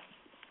 Yes.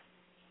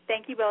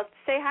 Thank you both.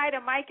 Say hi to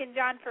Mike and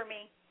John for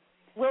me.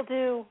 Will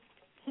do.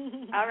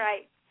 All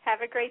right.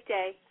 Have a great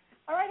day.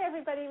 All right,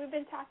 everybody. We've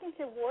been talking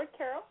to Ward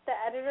Carroll, the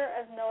editor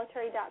of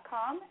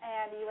military.com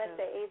and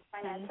USAA's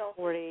Financial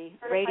Radio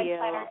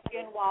Planner,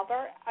 June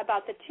Walbert,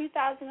 about the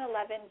 2011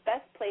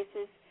 best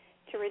places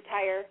to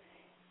retire.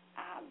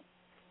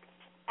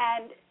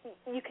 And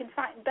you can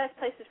find best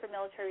places for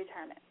military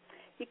retirement.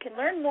 You can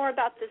learn more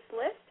about this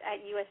list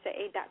at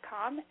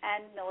USAA.com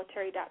and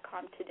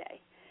military.com today.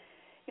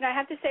 I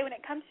have to say, when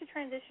it comes to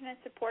transition and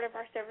support of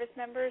our service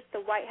members,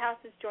 the White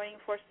House's Joining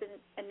Forces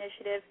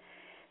initiative,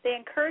 they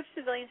encourage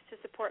civilians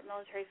to support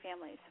military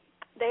families.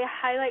 They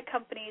highlight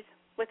companies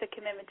with a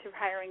commitment to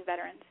hiring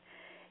veterans.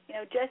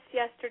 Just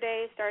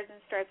yesterday, Stars and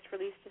Stripes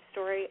released a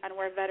story on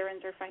where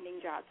veterans are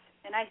finding jobs.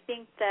 And I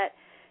think that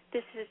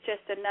this is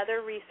just another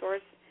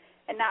resource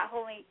and not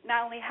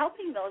only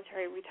helping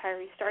military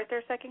retirees start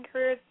their second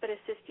careers, but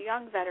assist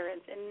young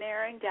veterans in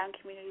narrowing down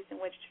communities in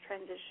which to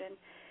transition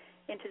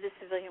into the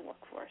civilian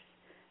workforce.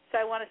 So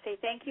I want to say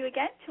thank you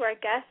again to our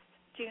guests,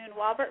 June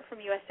Walbert from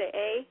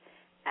USAA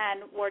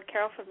and Ward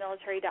Carroll from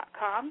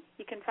military.com.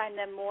 You can find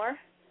them more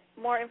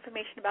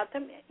information about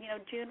them.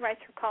 June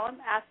writes her column,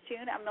 Ask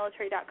June, at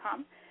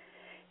military.com.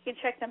 You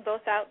can check them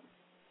both out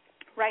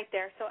right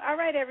there. So, all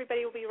right,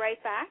 everybody, we'll be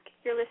right back.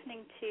 You're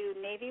listening to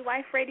Navy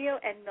Wife Radio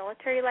and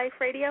Military Life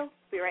Radio.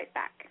 We'll be right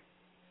back.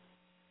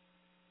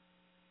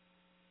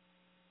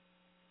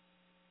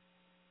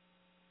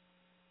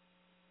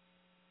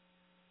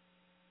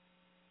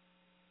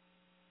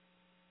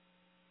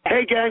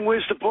 Hey, gang,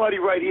 where's the party?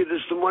 Right here. This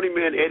is the Money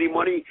Man, Eddie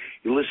Money.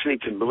 You're listening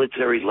to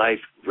Military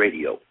Life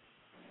Radio.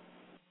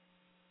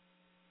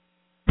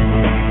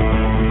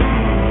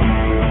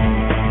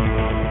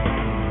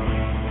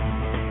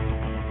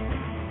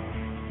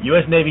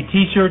 U.S. Navy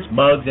T-shirts,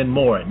 mugs, and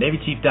more at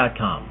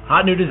NavyChief.com.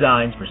 Hot new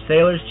designs for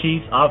sailors,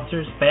 chiefs,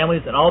 officers,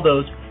 families, and all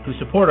those who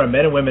support our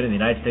men and women in the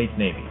United States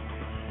Navy.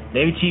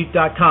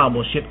 NavyChief.com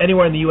will ship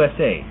anywhere in the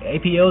USA,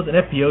 APOs and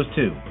FPOs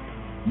too.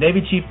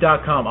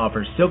 NavyChief.com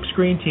offers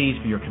silkscreen tees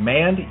for your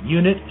command,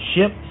 unit,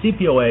 ship,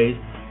 CPOAs,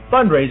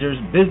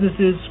 fundraisers,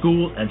 businesses,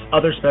 schools, and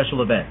other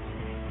special events.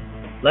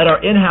 Let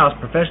our in-house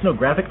professional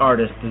graphic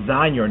artists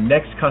design your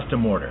next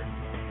custom order.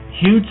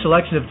 Huge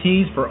selection of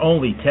tees for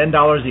only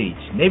 $10 each.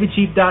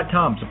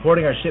 NavyChief.com,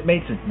 supporting our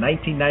shipmates since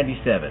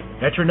 1997.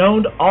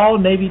 Veteran-owned, all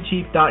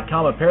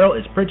NavyChief.com apparel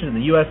is printed in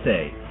the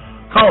USA.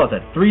 Call us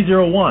at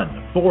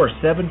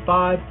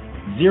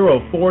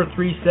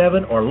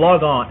 301-475-0437 or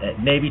log on at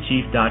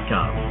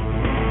NavyChief.com.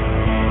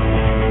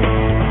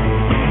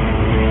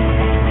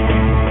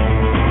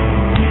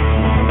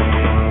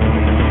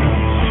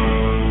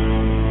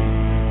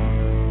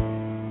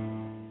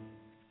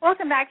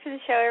 Welcome back to the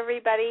show,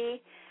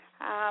 everybody.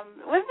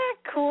 Wasn't that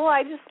cool?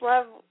 I just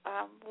love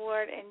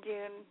Ward and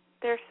June.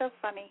 They're so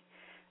funny.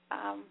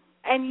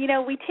 And,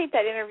 we taped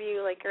that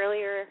interview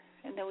earlier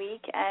in the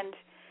week, and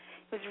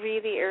it was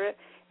really early.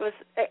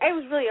 It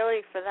was really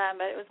early for them,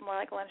 but it was more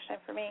like lunchtime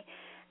for me.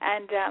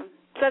 And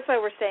so that's why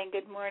we're saying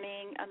good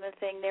morning on the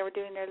thing. They were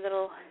doing their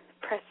little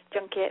press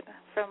junket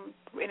from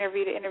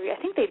interview to interview. I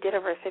think they did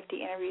over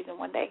 50 interviews in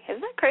one day.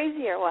 Isn't that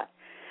crazy or what?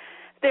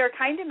 They were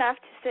kind enough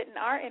to sit in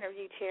our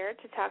interview chair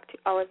to talk to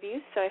all of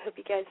you, so I hope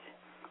you guys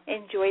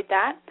enjoyed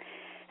that.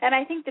 And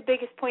I think the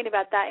biggest point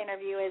about that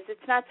interview is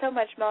it's not so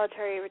much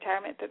military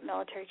retirement, but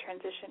military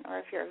transition, or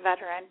if you're a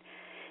veteran,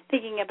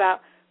 thinking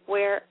about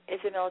where is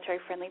a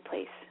military-friendly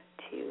place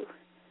to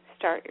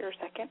start your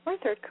second or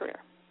third career,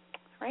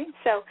 right?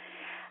 So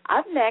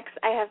up next,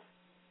 I have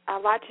a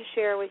lot to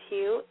share with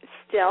you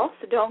still,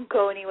 so don't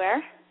go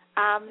anywhere.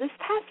 This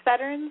past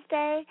Veterans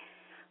Day,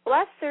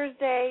 last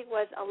Thursday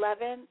was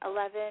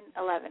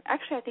 11/11/11.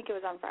 Actually, I think it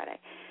was on Friday.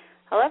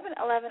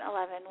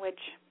 11/11/11, which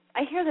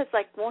I hear this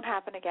won't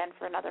happen again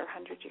for another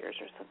 100 years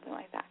or something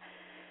like that.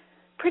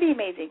 Pretty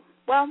amazing.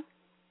 Well,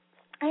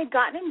 I had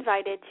gotten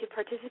invited to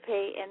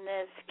participate in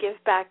this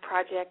Give Back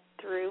project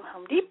through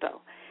Home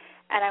Depot,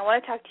 and I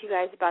want to talk to you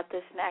guys about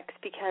this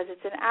next because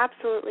it's an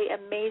absolutely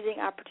amazing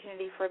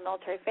opportunity for a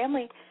military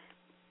family.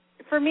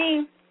 For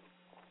me,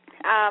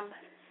 I'm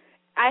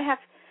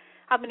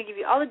going to give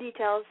you all the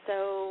details,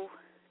 so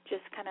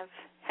just kind of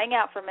hang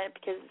out for a minute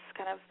because it's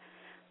kind of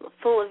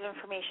full of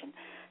information.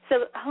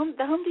 So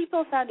the Home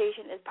Depot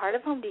Foundation is part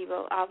of Home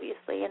Depot,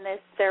 obviously, and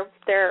their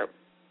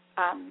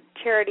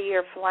charity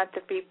or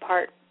philanthropy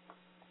part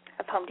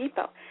of Home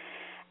Depot.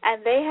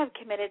 And they have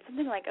committed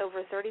something like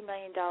over $30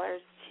 million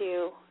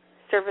to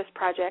service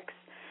projects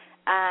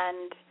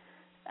and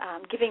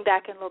giving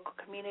back in local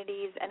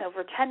communities, and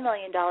over $10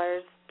 million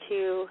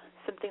to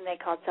something they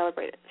called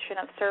Celebration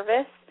of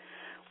Service,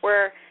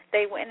 where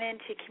they went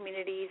into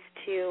communities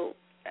to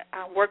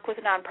work with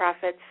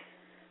nonprofits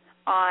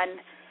on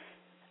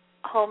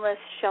homeless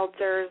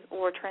shelters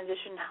or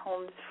transition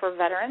homes for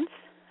veterans.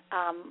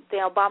 The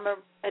Obama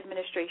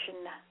administration,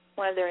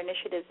 one of their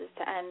initiatives is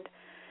to end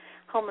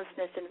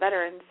homelessness in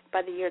veterans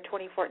by the year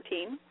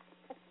 2014.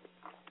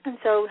 And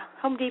so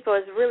Home Depot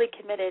is really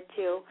committed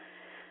to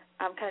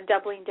kind of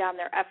doubling down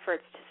their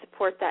efforts to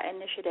support that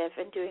initiative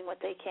and doing what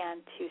they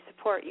can to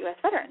support U.S.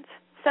 veterans.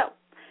 So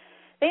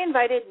they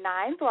invited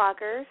 9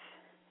 bloggers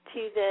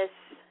to this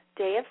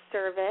day of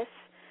service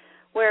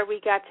where we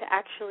got to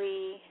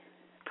actually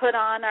put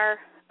on our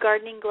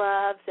gardening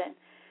gloves and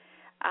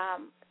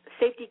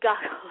safety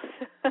goggles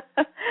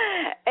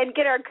and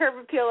get our curb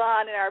appeal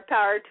on and our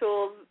power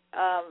tool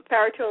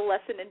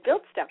lesson and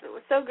build stuff. It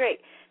was so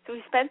great. So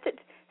we spent it.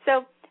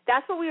 So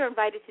that's what we were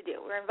invited to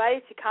do. We were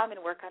invited to come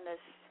and work on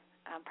this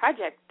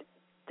project,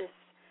 this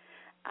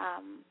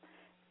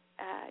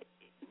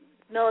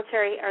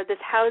military or this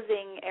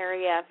housing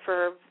area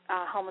for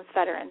homeless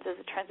veterans as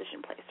a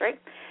transition place, right?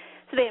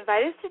 So they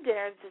invited us to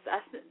dinner. There's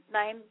us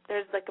 9.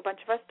 There's a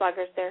bunch of us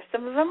bloggers there.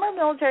 Some of them are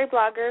military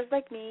bloggers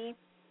like me.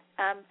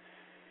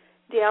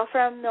 Dale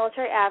from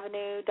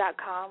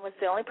militaryavenue.com was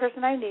the only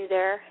person I knew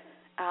there.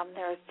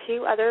 There was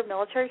 2 other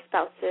military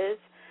spouses.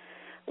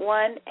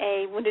 one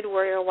a Wounded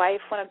Warrior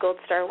wife, one a Gold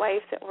Star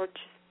wife that were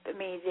just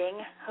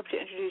amazing. Hope to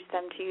introduce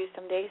them to you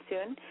someday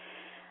soon.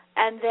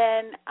 And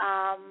then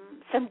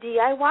some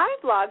DIY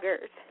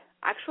bloggers,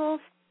 actual,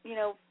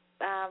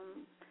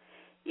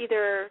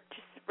 either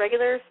just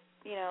regular,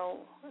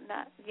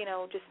 not,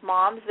 just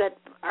moms that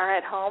are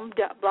at home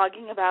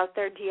blogging about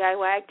their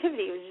DIY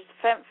activity. It was just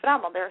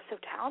phenomenal. They're so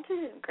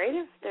talented and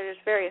creative. They're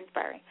just very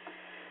inspiring.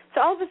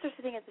 So all of us are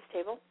sitting at this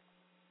table,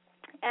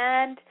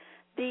 and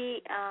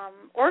the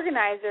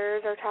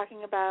organizers are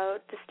talking about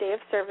this day of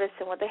service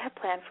and what they have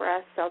planned for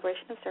us,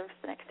 celebration of service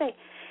the next day.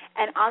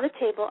 And on the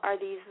table are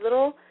these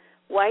little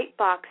white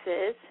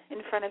boxes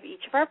in front of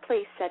each of our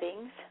place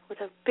settings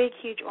with a big,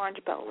 huge orange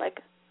bow,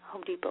 like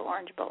Home Depot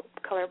orange bow,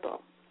 color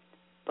bow.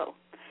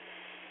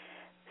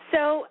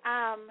 So,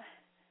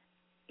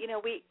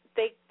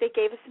 they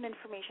gave us some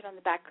information on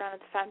the background of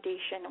the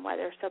foundation and why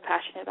they're so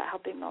passionate about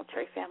helping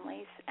military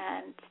families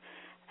and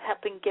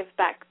helping give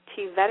back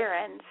to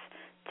veterans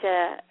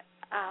to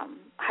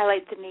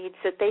highlight the needs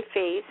that they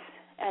face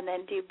and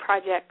then do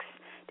projects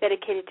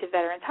dedicated to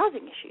veterans'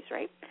 housing issues,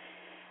 right?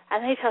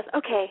 And they tell us,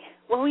 okay,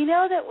 well, we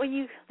know that when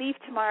you leave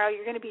tomorrow,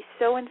 you're going to be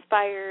so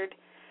inspired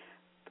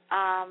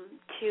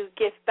to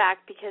give back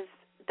because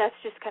that's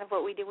just kind of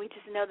what we do. We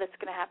just know that's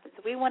going to happen.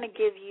 So we want to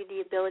give you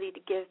the ability to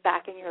give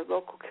back in your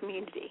local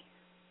community.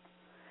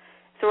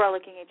 So we're all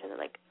looking at each other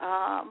like,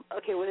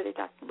 okay, what are they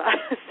talking about?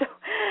 So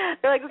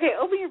they're like, okay,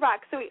 open your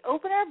box. So we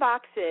open our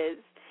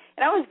boxes,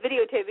 and I was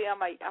videotaping on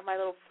my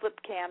little flip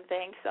cam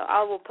thing, so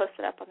I will post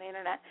it up on the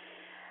internet.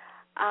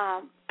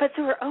 But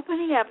so we're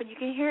opening up, and you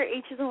can hear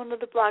each of the one of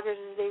the bloggers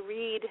as they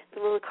read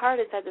the little card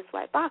inside this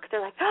white box.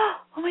 They're like,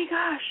 oh my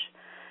gosh,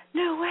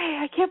 no way,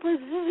 I can't believe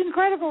this is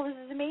incredible, this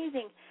is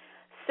amazing.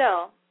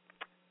 So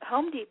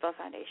Home Depot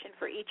Foundation,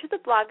 for each of the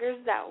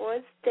bloggers that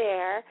was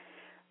there,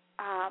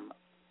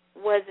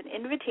 was an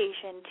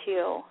invitation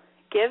to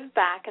give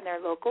back in their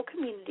local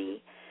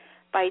community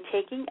by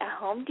taking a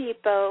Home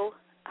Depot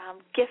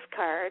gift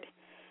card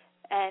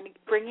and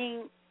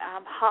bringing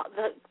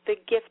the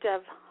gift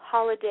of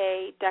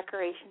holiday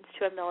decorations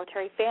to a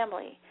military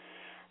family.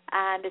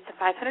 And it's a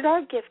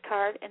 $500 gift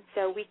card, and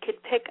so we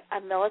could pick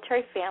a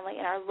military family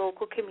in our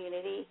local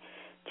community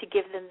to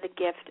give them the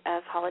gift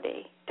of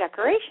holiday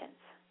decorations.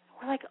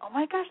 We're like, oh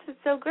my gosh,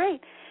 that's so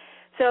great.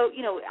 So,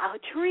 a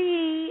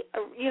tree,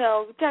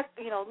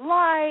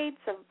 lights,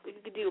 you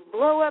could do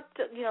blow-up,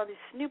 these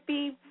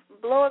Snoopy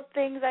blow-up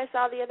things I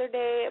saw the other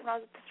day when I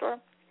was at the store.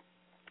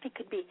 It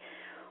could be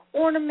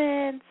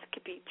ornaments, it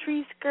could be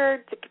tree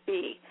skirts, it could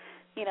be,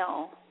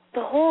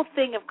 the whole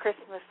thing of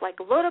Christmas, like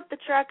load up the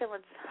truck and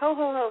let's ho,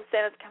 ho, ho,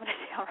 Santa's coming to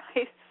town,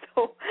 right?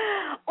 So,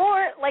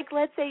 or like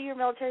let's say your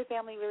military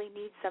family really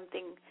needs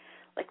something,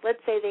 like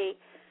let's say they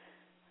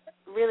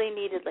really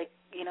needed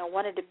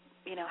wanted to,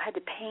 had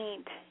to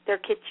paint their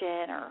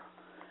kitchen or,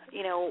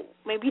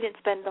 maybe you didn't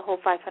spend the whole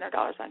 $500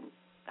 on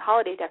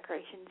holiday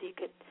decorations. You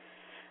could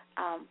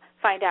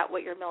find out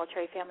what your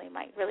military family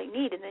might really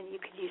need, and then you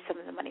could use some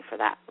of the money for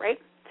that,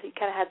 right? So you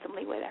kind of had some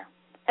leeway there.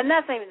 And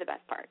that's not even the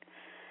best part.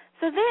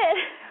 So then,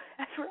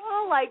 as we're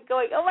all like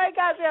going, oh my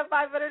gosh, we have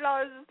 $500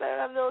 to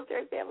spend on a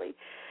military family,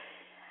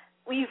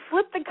 we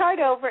flip the card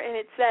over and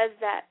it says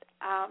that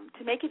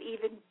to make it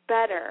even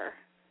better,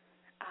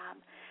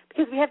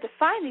 because we have to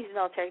find these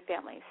military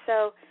families.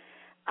 So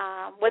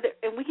and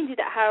we can do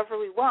that however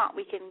we want.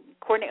 We can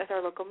coordinate with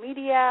our local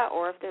media,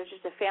 or if there's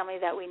just a family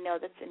that we know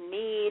that's in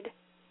need,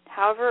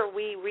 however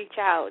we reach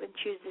out and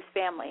choose this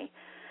family.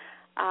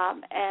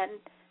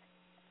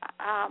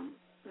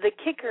 The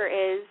kicker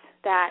is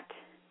that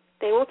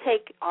they will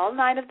take all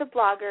 9 of the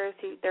bloggers,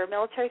 their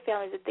military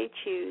families that they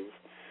choose,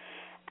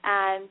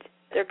 and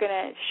they're going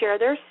to share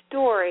their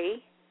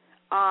story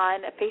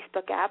on a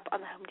Facebook app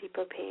on the Home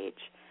Depot page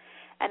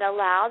and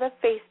allow the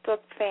Facebook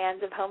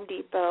fans of Home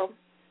Depot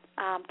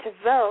to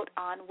vote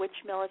on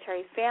which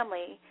military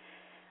family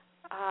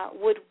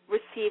would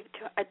receive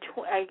a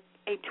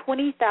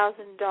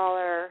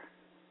 $20,000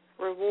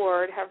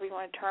 reward, however you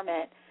want to term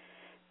it,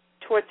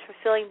 towards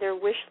fulfilling their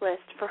wish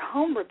list for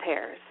home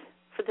repairs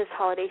for this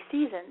holiday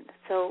season.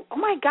 So, oh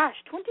my gosh,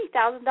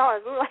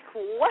 $20,000. We were like,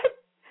 what?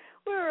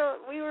 We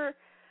were,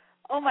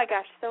 oh my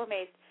gosh, so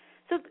amazed.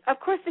 So, of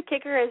course, the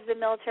kicker is the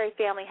military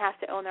family has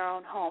to own their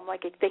own home.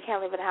 Like, they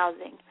can't live in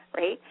housing,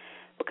 right?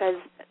 Because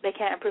they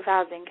can't improve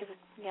housing because,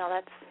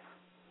 that's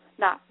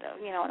not,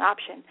 an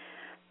option.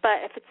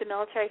 But if it's a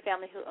military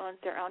family who owns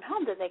their own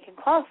home, then they can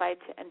qualify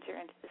to enter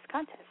into this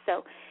contest.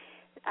 So,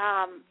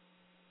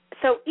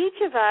 so each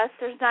of us,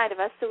 there's 9 of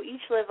us, so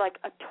each live like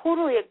a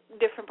totally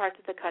different parts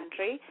of the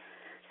country.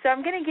 So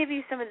I'm going to give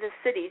you some of the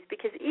cities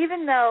because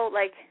even though,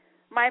 like,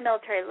 My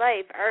Military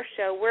Life, our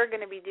show, we're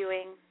going to be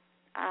doing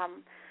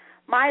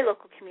my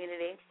local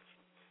community,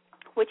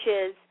 which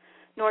is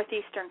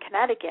northeastern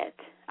Connecticut.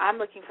 I'm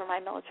looking for my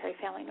military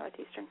family,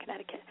 northeastern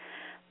Connecticut.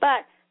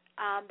 But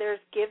there's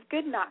Give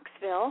Good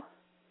Knoxville.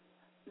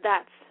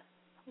 That's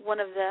one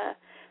of the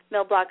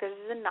mill bloggers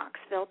is in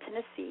Knoxville,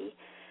 Tennessee.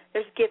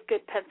 There's Give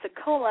Good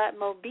Pensacola at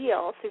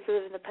Mobile. So if you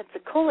live in the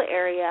Pensacola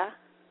area,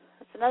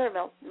 that's another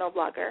mill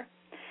blogger.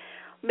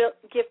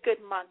 Give Good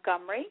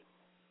Montgomery,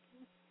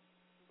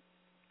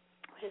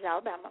 which is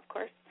Alabama, of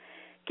course.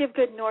 Give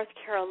Good Northern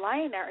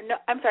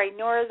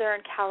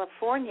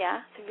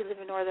California, so if you live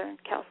in Northern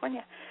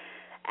California.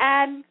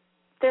 And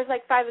there's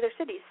like 5 other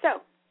cities.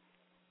 So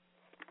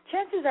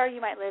chances are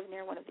you might live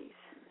near one of these.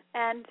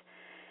 And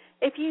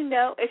if you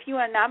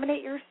want to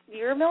nominate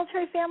your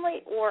military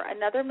family or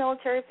another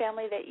military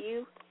family that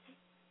you,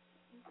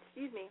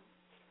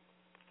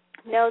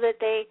 know that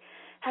they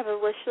have a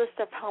wish list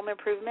of home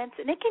improvements,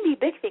 and it can be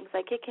big things,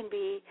 like it can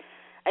be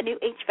a new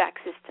HVAC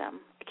system,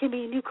 it can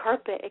be a new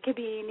carpet, it can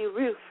be a new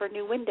roof or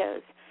new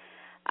windows.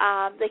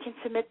 They can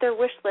submit their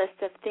wish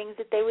list of things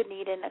that they would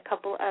need in a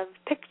couple of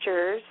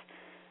pictures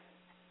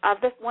of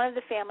one of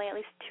the family, at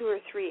least 2 or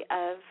 3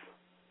 of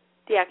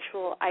the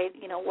actual,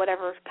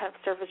 whatever kind of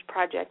service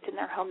project in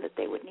their home that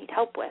they would need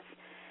help with.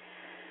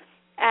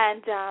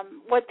 And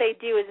what they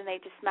do is, they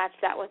just match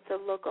that with the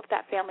local, if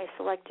that family is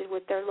selected,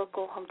 with their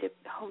local Home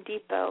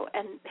Depot,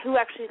 and who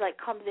actually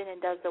comes in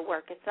and does the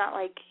work. It's not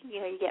like you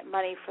get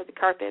money for the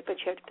carpet, but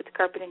you have to put the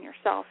carpet in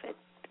yourself.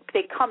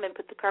 They come and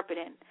put the carpet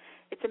in.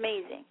 It's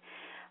amazing.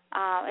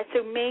 It's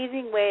an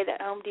amazing way that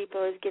Home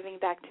Depot is giving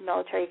back to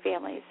military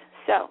families.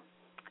 So,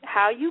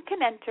 how you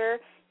can enter?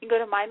 You can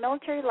go to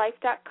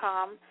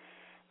mymilitarylife.com.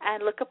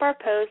 and look up our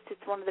post.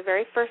 It's one of the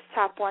very first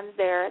top ones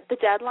there. The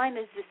deadline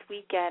is this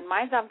weekend.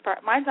 Mine's on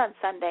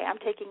Sunday. I'm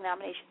taking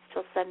nominations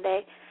till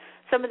Sunday.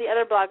 Some of the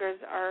other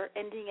bloggers are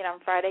ending it on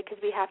Friday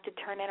because we have to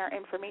turn in our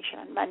information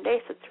on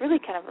Monday, so it's really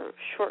kind of a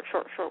short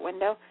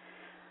window.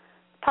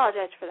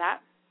 Apologize for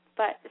that.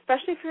 But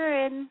especially if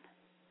you're in,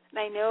 and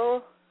I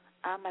know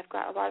I've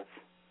got a lot of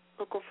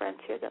local friends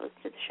here that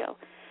listen to the show.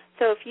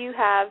 So if you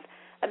have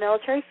a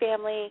military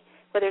family,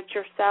 whether it's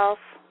yourself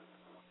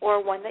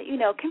or one that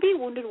can be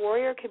wounded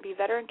warrior, can be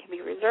veteran, can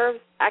be reserves,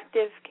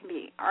 active, can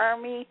be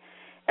Army,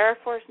 Air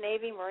Force,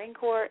 Navy, Marine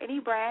Corps, any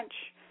branch,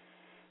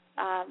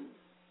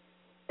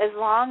 as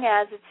long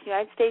as it's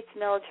United States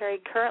military,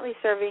 currently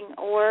serving,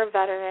 or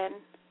veteran.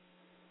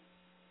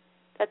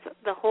 That's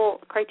the whole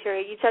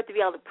criteria. You just have to be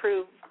able to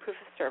prove proof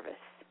of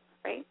service,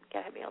 right? You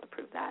got to be able to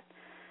prove that.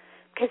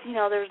 Because,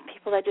 there's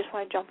people that just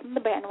want to jump on the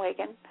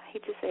bandwagon. I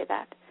hate to say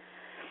that.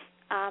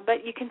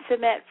 But you can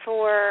submit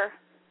for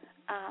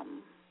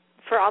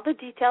all the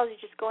details. You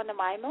just go into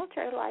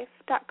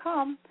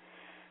mymilitarylife.com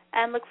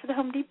and look for the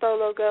Home Depot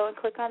logo and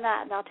click on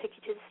that, and that'll take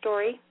you to the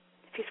story.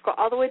 If you scroll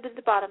all the way to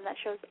the bottom, that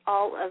shows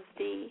all of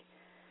the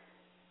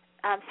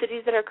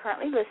cities that are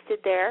currently listed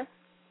there.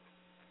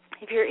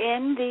 If you're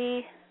in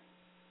the,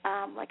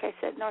 like I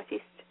said,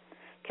 Northeast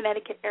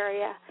Connecticut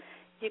area,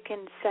 you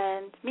can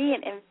send me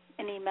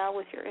an email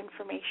with your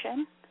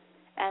information,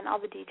 and all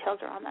the details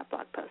are on that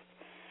blog post.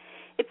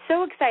 It's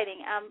so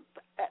exciting.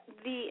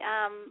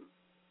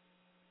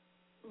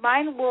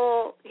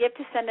 You have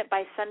to send it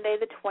by Sunday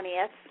the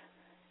 20th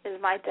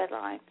is my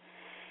deadline.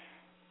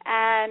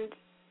 And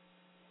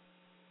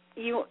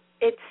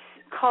it's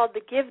called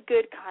the Give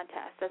Good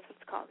contest. That's what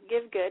it's called,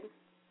 Give Good.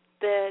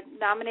 The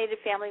nominated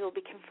family will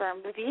be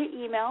confirmed via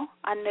email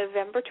on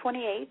November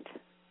 28th.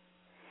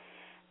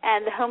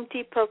 And the Home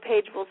Depot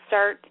page will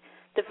start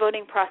the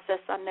voting process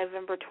on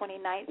November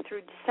 29th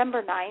through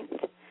December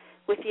 9th,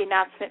 with the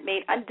announcement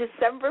made on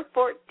December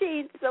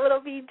 14th. So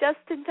it'll be just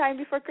in time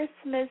before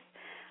Christmas.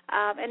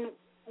 And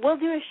we'll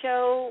do a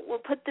show. We'll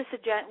put this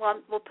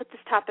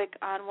topic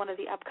on one of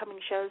the upcoming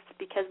shows,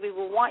 because we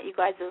will want you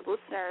guys as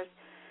listeners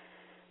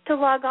to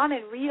log on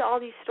and read all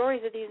these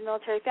stories of these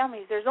military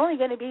families. There's only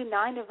going to be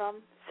 9 of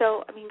them.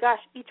 So,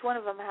 each one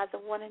of them has a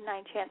 1 in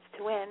 9 chance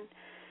to win.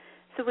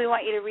 So we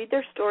want you to read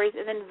their stories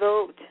and then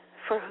vote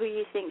for who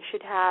you think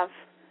should have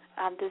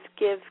this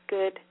Give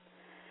Good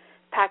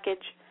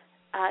package,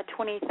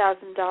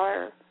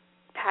 $20,000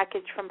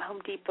 package from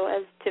Home Depot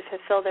as to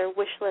fulfill their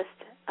wish list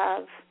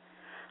of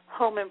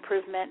home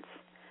improvements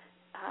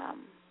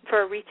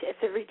for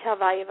it's a retail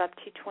value of up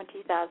to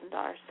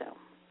 $20,000.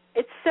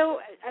 So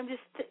I'm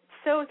just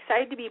so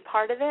excited to be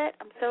part of it.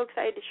 I'm so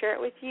excited to share it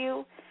with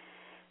you.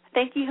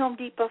 Thank you, Home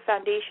Depot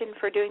Foundation,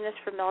 for doing this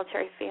for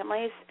military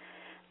families.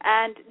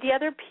 And the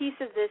other piece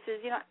of this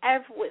is,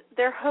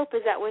 their hope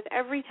is that with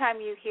every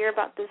time you hear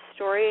about this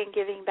story and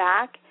giving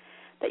back,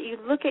 that you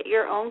look at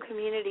your own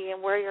community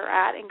and where you're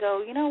at and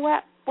go, you know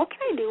what can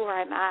I do where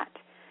I'm at?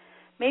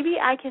 Maybe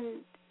I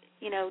can,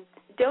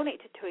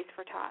 donate to Toys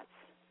for Tots.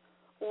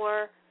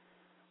 Or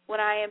when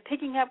I am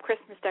picking up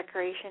Christmas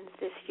decorations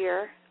this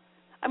year,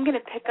 I'm going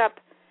to pick up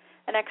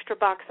an extra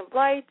box of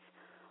lights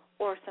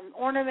or some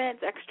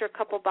ornaments, extra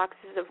couple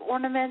boxes of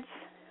ornaments,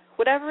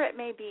 whatever it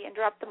may be, and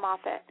drop them off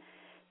at,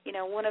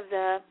 one of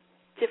the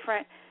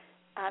different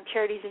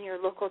charities in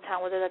your local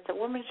town, whether that's a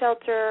women's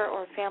shelter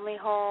or a family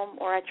home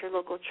or at your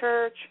local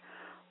church,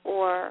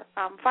 or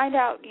find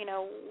out,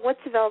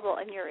 what's available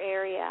in your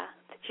area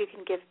that you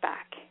can give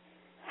back,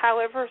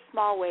 however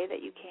small way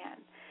that you can.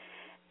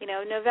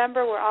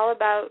 November, we're all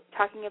about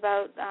talking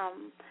about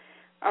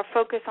our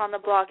focus on the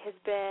blog has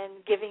been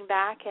giving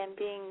back and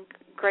being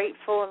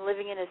grateful and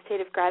living in a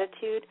state of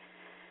gratitude.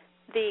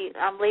 The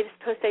latest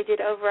post I did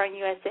over on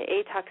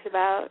USAA talks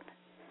about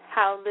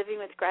how living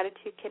with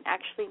gratitude can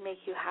actually make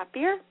you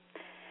happier.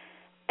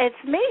 It's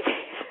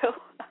amazing.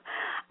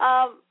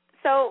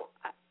 So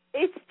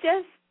it's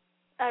just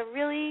I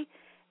really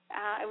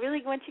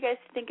want you guys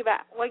to think about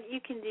what you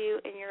can do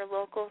in your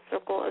local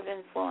circle of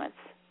influence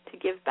to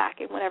give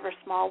back in whatever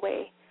small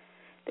way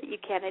that you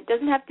can. It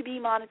doesn't have to be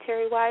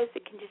monetary-wise.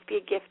 It can just be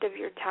a gift of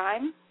your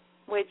time,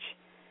 which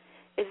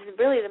is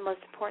really the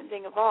most important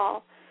thing of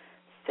all.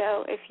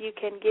 So if you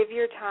can give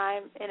your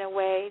time in a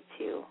way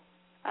to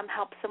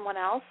help someone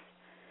else,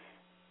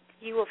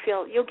 you'll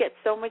get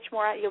so much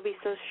more out. You'll be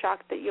so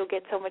shocked that you'll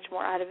get so much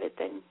more out of it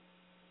than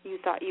you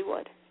thought you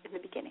would in the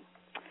beginning.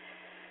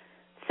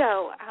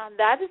 So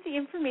that is the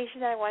information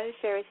that I wanted to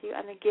share with you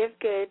on the Give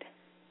Good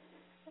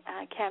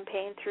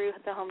campaign through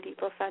the Home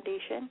Depot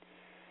Foundation.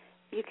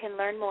 You can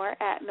learn more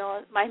at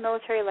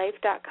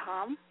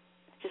mymilitarylife.com.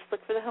 Just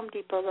look for the Home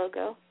Depot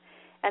logo.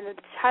 And the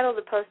title of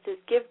the post is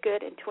Give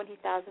Good and $20,000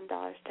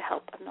 to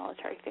Help a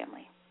Military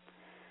Family.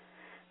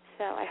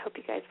 So I hope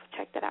you guys will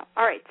check that out.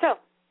 All right, so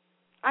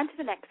on to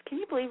the next. Can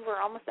you believe we're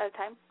almost out of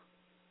time?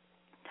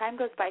 Time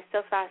goes by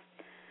so fast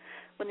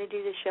when they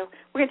do this show.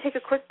 We're going to take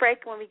a quick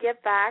break. When we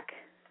get back,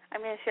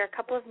 I'm going to share a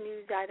couple of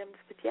news items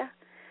with you,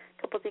 a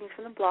couple of things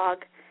from the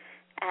blog,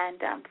 and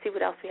see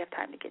what else we have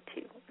time to get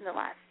to in the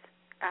last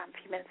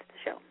few minutes of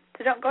the show.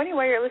 So don't go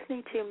anywhere. You're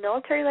listening to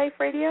Military Life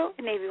Radio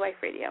and Navy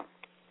Wife Radio.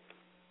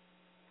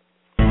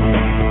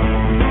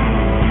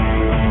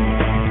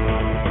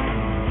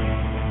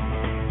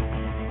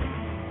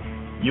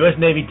 U.S.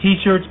 Navy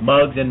T-shirts,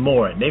 mugs, and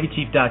more at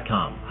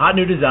NavyChief.com. Hot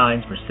new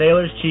designs for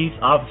sailors, chiefs,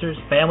 officers,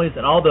 families,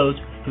 and all those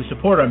who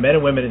support our men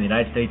and women in the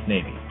United States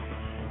Navy.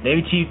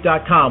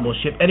 NavyChief.com will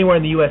ship anywhere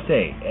in the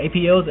USA,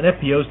 APOs and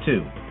FPOs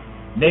too.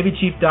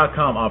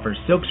 NavyChief.com offers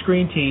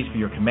silkscreen tees for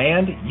your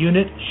command,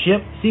 unit,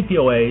 ship,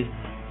 CPOAs,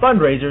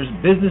 fundraisers,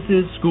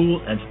 businesses,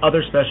 schools, and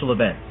other special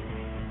events.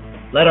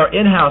 Let our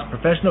in-house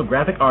professional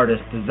graphic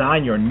artists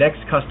design your next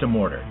custom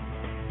order.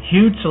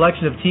 Huge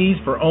selection of tees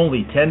for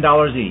only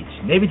 $10 each.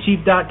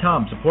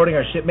 NavyChief.com, supporting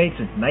our shipmates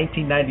since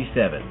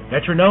 1997.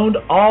 Veteran-owned,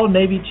 all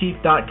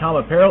NavyChief.com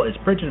apparel is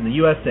printed in the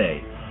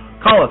USA.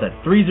 Call us at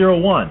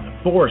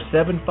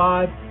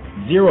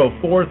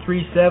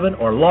 301-475-0437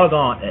 or log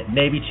on at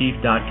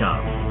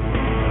NavyChief.com.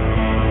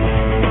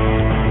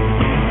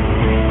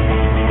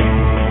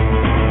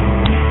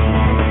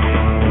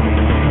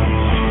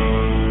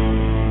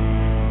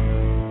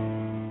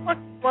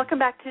 Welcome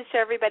back to the show,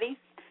 everybody.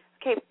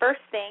 Okay,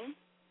 first thing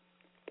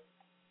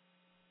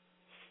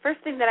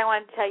that I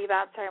wanted to tell you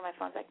about, sorry, my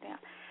phone's acting out.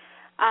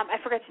 I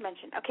forgot to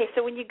mention. Okay,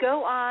 so when you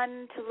go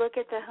on to look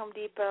at the Home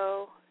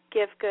Depot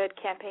Give Good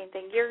campaign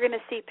thing, you're going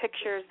to see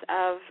pictures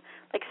of,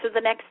 so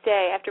the next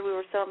day after we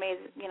were so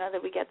amazed,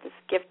 that we get this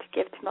gift to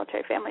give to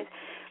military families,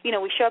 we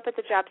show up at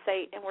the job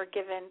site and we're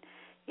given,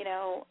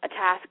 a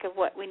task of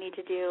what we need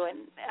to do.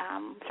 And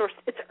so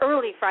it's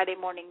early Friday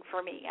morning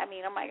for me. I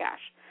mean, oh, my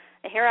gosh.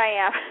 And here I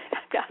am.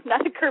 I'm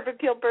not a curb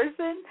appeal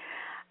person.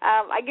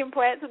 I can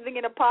plant something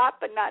in a pot,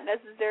 but not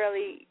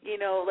necessarily,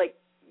 like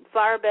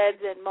flower beds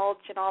and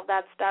mulch and all of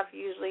that stuff.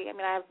 Usually, I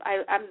mean, I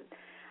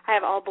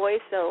have all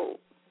boys, so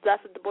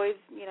that's what the boys,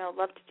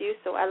 love to do.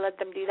 So I let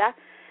them do that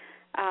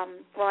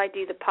while I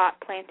do the pot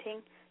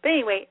planting. But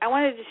anyway, I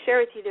wanted to share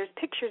with you. There's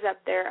pictures up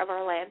there of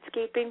our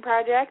landscaping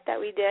project that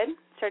we did,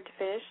 start to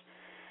finish.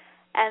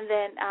 And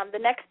then the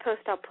next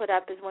post I'll put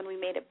up is when we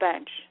made a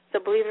bench. So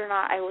believe it or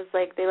not,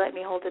 they let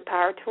me hold a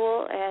power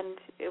tool, and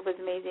it was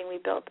amazing. We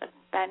built a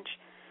bench.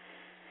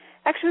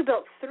 Actually, we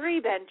built 3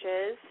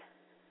 benches.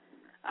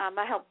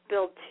 I helped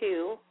build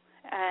 2,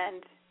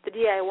 and the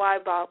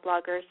DIY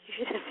bloggers, you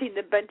should have seen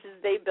the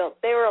benches they built.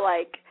 They were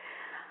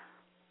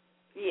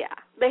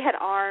they had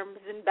arms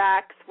and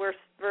backs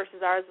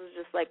versus ours was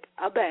just like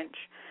a bench.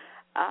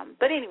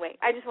 But anyway,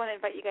 I just want to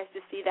invite you guys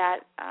to see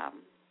that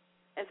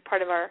as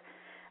part of our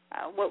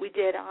what we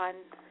did on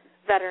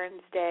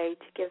Veterans Day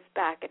to give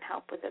back and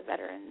help with the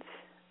veterans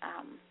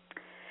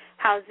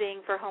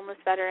housing for homeless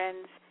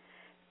veterans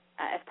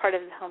as part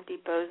of the Home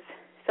Depot's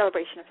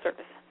celebration of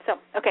service. So,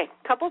 okay,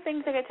 a couple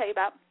things I got to tell you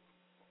about.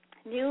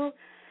 New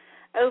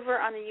over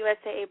on the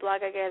USAA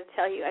blog, I got to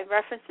tell you, I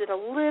referenced it a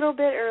little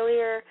bit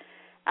earlier.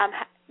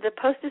 The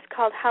post is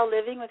called How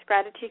Living with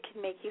Gratitude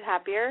Can Make You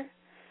Happier.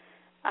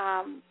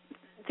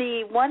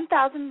 The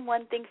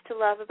 1001 Things to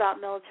Love About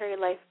Military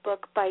Life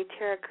book by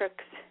Tara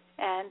Crooks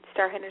and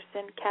Star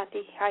Henderson,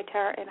 Kathy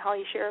Hightower, and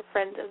Holly Shearer,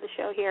 friends of the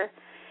show here,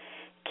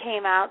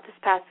 came out this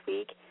past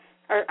week,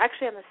 or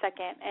actually on the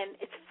 2nd, and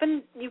it's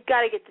fun. You've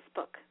got to get this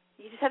book.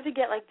 You just have to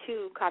get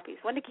 2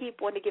 copies, one to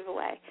keep, one to give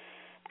away.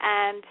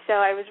 And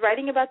so I was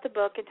writing about the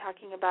book and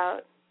talking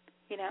about,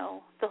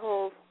 the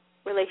whole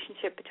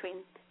relationship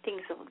between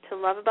things to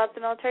love about the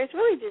military. It's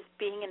really just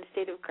being in a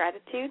state of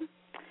gratitude.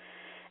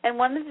 And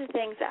one of the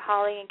things that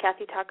Holly and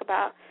Kathy talk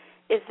about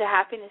is the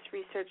happiness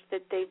research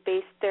that they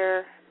based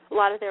a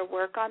lot of their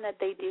work on that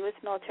they do with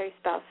military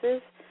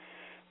spouses.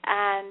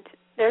 And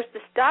there's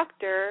this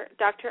doctor,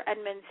 Dr.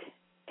 Edmonds,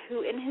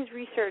 who in his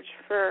research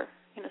for,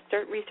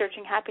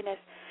 researching happiness,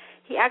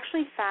 he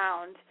actually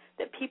found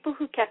that people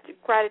who kept a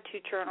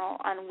gratitude journal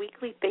on a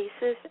weekly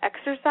basis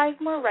exercised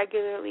more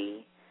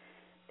regularly,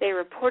 they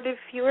reported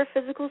fewer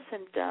physical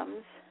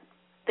symptoms,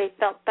 they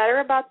felt better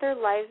about their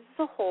lives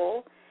as a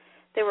whole,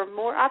 they were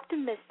more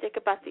optimistic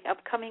about the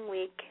upcoming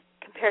week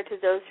compared to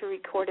those who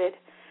recorded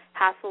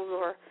hassles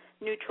or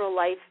neutral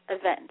life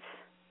events.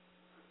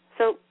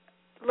 So,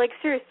 like,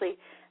 seriously,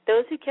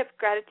 those who kept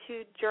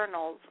gratitude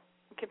journals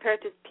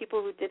compared to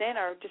people who didn't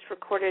or just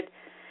recorded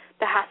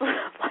the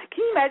hassles of life.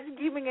 Can you imagine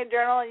keeping a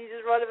journal and you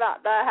just wrote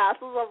about the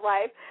hassles of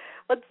life?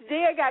 Well,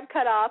 today I got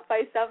cut off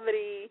by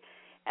somebody,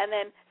 and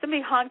then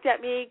somebody honked at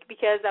me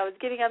because I was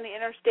getting on the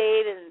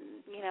interstate,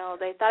 and, you know,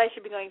 they thought I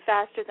should be going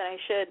faster than I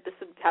should. This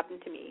would happen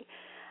to me.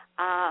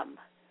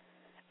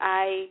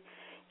 I,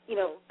 you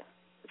know,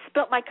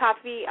 spilt my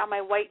coffee on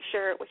my white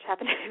shirt, which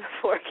happened to me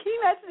before. Can you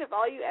imagine if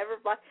all you ever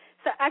block?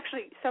 So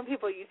actually, some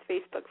people use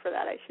Facebook for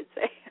that, I should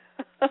say,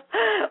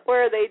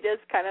 where they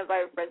just kind of,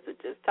 my friends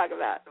would just talk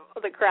about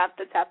the crap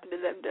that's happened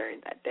to them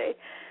during that day,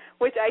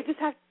 which I just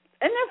have,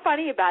 and they're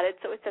funny about it,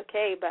 so it's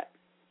okay. But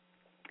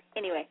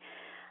anyway,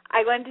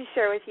 I wanted to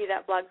share with you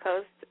that blog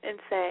post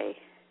and say,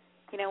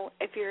 you know,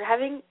 if you're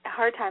having a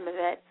hard time of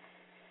it,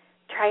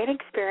 try an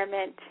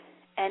experiment.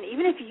 And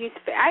even if you use,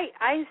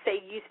 I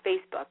say use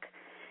Facebook,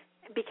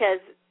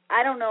 because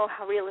I don't know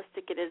how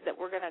realistic it is that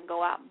we're going to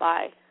go out and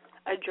buy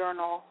a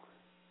journal,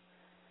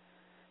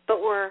 but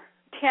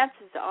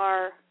chances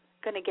are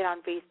going to get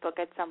on Facebook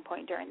at some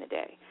point during the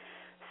day.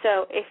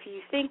 So if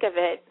you think of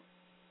it,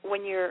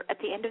 when you're at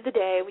the end of the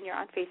day, when you're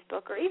on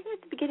Facebook, or even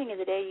at the beginning of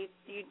the day,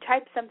 you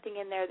type something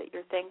in there that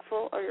you're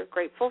thankful or you're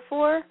grateful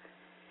for,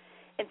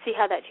 and see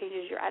how that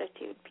changes your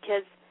attitude.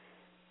 Because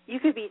you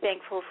could be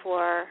thankful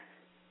for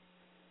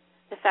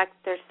the fact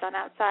that there's sun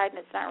outside and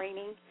it's not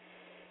raining.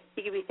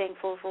 You could be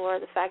thankful for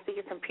the fact that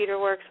your computer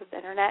works with the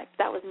internet.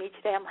 That was me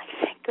today. I'm like,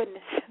 thank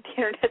goodness the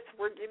internet's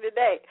working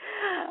today.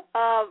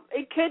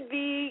 It could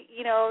be,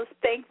 you know,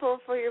 thankful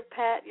for your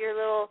pet, your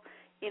little,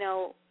 you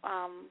know,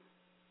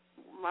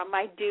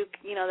 my Duke,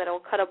 you know, that'll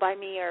cuddle by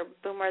me, or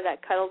Boomer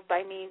that cuddles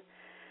by me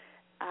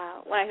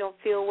when I don't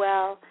feel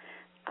well,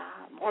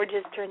 or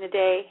just during the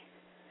day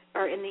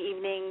or in the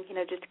evening, you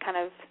know, just kind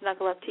of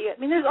snuggle up to you. I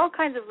mean, there's all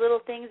kinds of little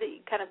things that you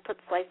kind of put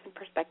life in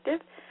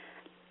perspective.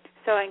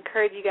 So I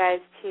encourage you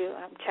guys to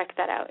check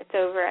that out. It's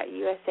over at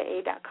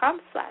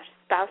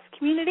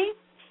usaa.com/spouse-community.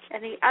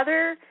 And the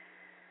other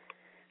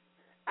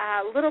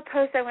little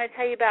post I want to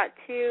tell you about,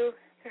 too,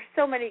 there's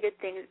so many good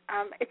things.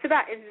 It's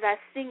about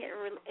investing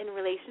in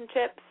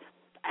relationships.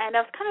 And I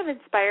was kind of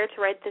inspired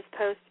to write this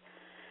post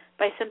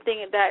by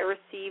something that I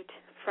received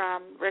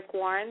from Rick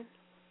Warren.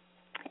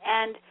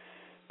 And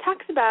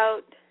talks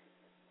about,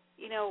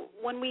 you know,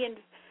 when we're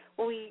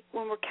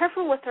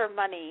careful with our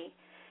money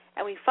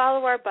and we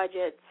follow our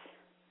budgets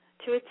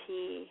to a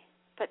T.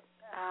 But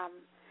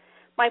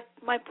my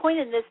point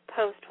in this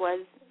post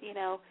was, you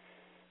know,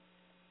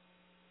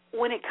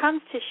 when it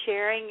comes to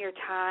sharing your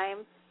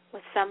time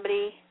with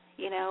somebody,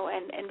 you know,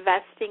 and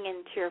investing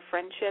into your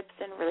friendships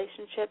and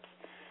relationships,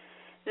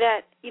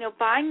 that, you know,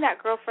 buying that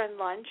girlfriend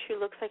lunch who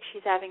looks like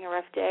she's having a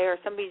rough day, or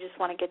somebody you just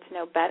want to get to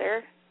know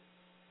better,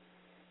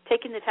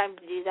 taking the time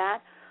to do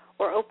that,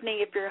 or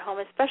opening up your home,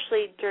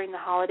 especially during the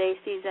holiday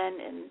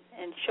season,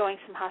 and showing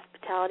some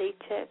hospitality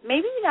to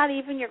maybe not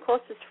even your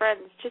closest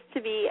friends, just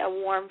to be a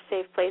warm,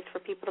 safe place for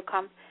people to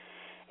come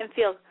and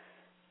feel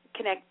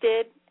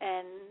connected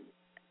and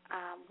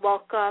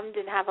welcomed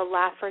and have a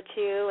laugh or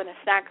two and a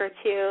snack or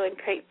two and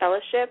create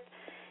fellowship,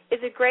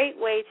 is a great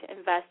way to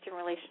invest in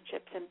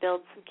relationships and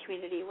build some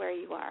community where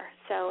you are.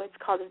 So it's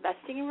called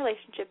Investing in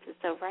Relationships.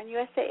 It's over on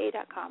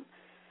usaa.com.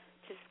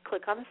 Just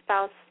click on the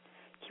spouse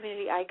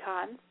community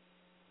icon,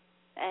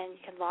 and you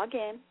can log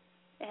in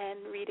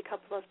and read a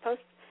couple of those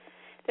posts.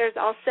 There's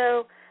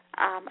also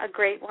a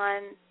great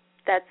one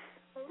that's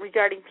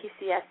regarding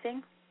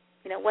PCSing.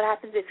 You know, what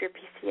happens if you're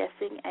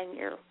PCSing and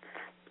you're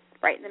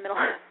right in the middle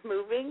of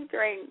moving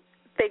during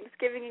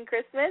Thanksgiving and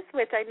Christmas,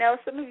 which I know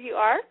some of you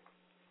are.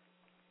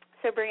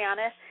 So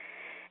Brianna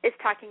is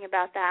talking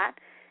about that.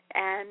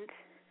 And,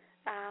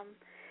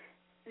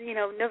 you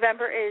know,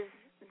 November is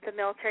the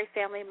Military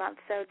Family Month,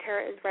 so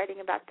Tara is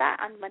writing about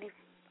that on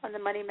the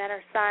Money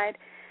Matter side.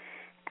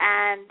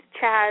 And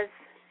Chaz,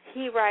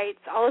 he writes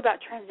all about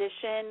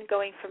transition,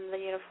 going from the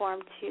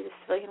uniform to the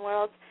civilian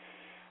world.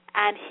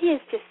 And his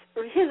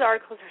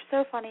articles are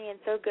so funny and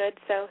so good.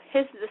 So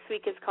his this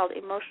week is called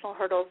Emotional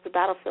Hurdles, the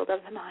Battlefield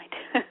of the Mind.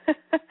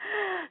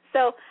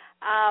 So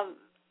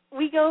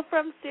we go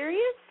from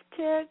serious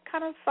to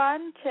kind of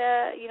fun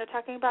to, you know,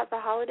 talking about the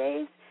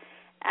holidays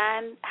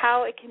and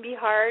how it can be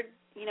hard,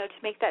 you know,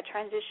 to make that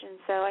transition.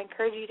 So I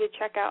encourage you to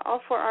check out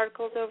all 4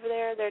 articles over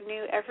there. They're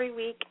new every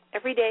week.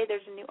 Every day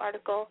there's a new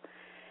article,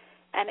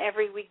 and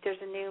every week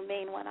there's a new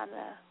main one on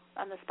the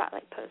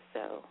Spotlight post.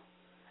 So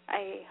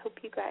I hope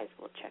you guys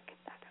will check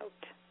that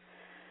out.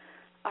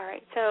 All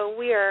right, so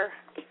we are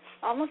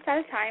almost out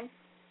of time,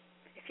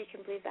 if you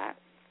can believe that.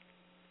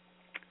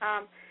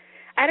 I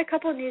had a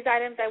couple of news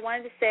items. I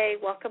wanted to say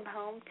welcome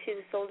home to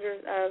the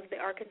soldiers of the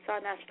Arkansas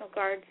National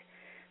Guard's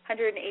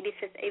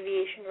 185th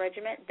Aviation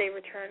Regiment. They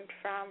returned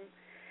from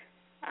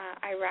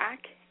Iraq,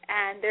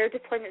 and their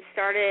deployment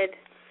started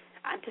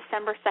on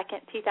December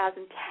 2nd,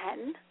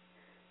 2010.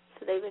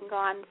 So they've been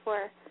gone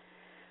for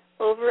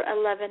over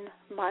 11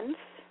 months.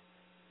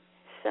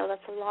 So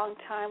that's a long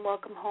time.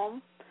 Welcome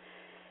home,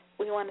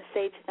 we want to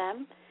say to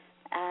them.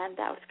 And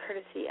that was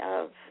courtesy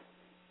of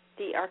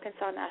the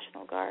Arkansas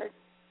National Guard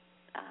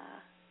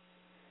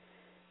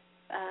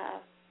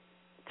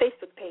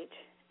Facebook page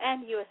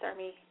and U.S.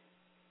 Army,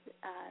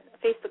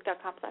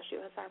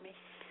 facebook.com/U.S. Army.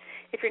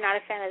 If you're not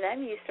a fan of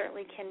them, you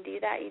certainly can do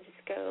that. You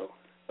just go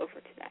over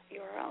to that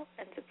URL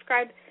and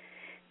subscribe.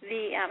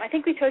 I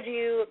think we told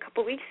you a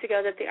couple weeks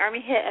ago that the Army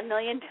hit 1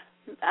 million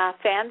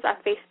fans on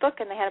Facebook,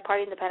 and they had a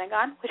party in the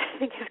Pentagon, which I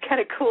think is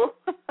kind of cool.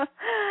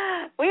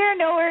 We are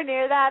nowhere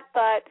near that,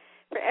 but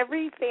for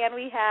every fan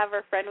we have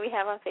or friend we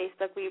have on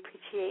Facebook, we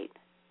appreciate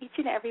each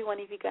and every one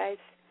of you guys.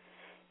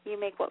 You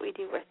make what we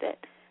do worth it.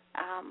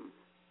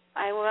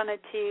 I wanted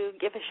to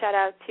give a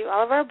shout-out to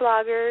all of our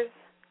bloggers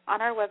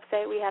on our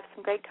website. We have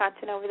some great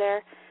content over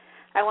there.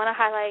 I want to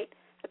highlight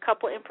a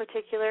couple in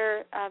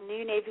particular.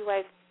 New Navy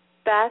wife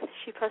Beth,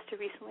 she posted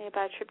recently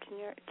about a trip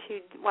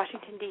to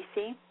Washington,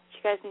 D.C., which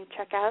you guys need to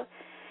check out.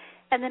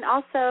 And then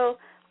also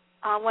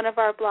one of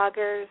our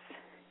bloggers,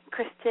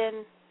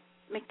 Kristen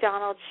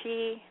McDonald,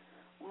 she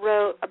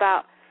wrote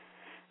about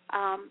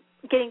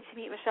getting to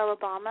meet Michelle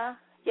Obama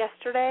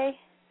yesterday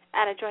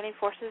at a Joining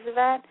Forces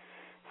event.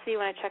 So you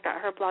want to check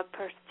out her blog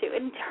post too.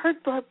 And her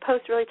blog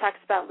post really talks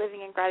about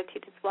living in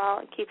gratitude as well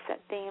and keeps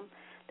that theme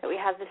that we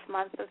have this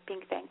month of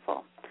being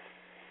thankful.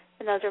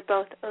 And those are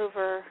both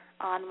over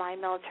on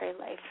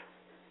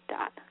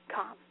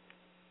mymilitarylife.com.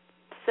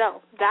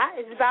 So that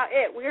is about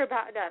it. We're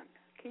about done.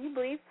 Can you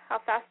believe how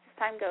fast this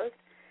time goes?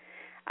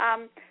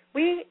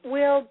 We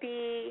will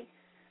be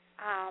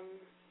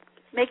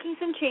making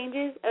some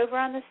changes over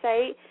on the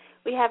site.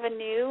 We have a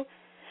new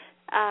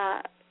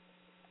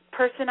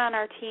person on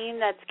our team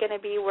that's going to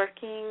be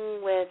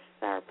working with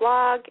our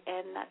blog,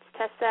 and that's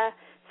Tessa.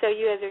 So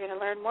you guys are going to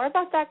learn more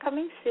about that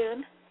coming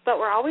soon. But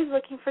we're always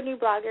looking for new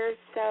bloggers.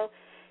 So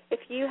if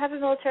you have a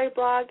military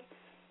blog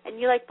and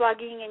you like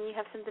blogging and you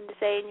have something to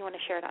say and you want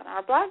to share it on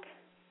our blog,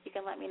 you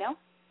can let me know.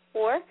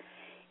 Or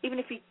even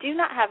if you do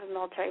not have a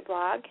military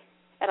blog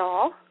at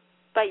all,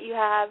 but you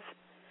have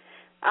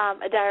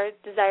a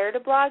desire to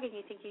blog and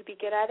you think you'd be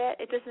good at it,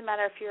 it doesn't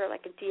matter if you're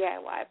like a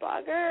DIY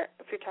blogger,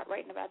 if you're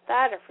writing about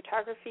that, or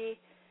photography,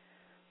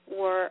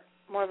 or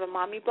more of a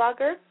mommy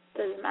blogger,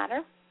 doesn't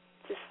matter.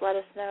 Just let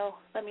us know.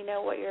 Let me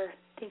know what you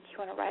think you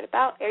want to write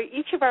about.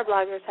 Each of our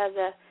bloggers has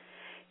a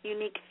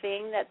unique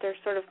thing that they're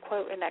sort of,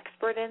 quote, an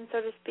expert in, so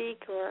to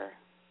speak, or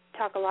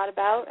talk a lot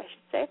about, I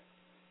should say.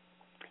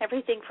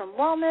 Everything from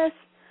wellness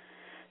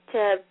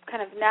to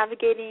kind of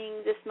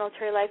navigating this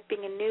military life,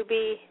 being a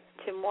newbie,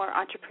 to more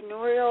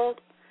entrepreneurial,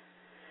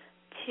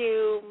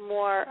 to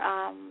more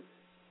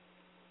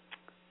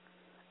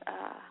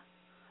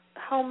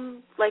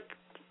home, like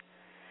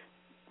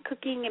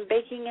cooking and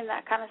baking and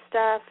that kind of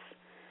stuff,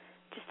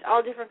 just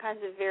all different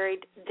kinds of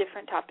varied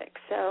different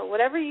topics. So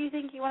whatever you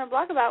think you want to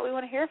blog about, we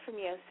want to hear from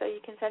you. So you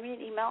can send me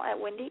an email at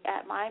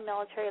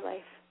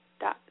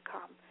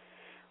wendy@mymilitarylife.com.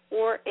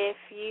 Or if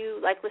you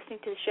like listening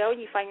to the show and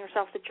you find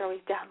yourself that you're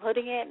always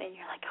downloading it and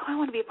you're like, oh, I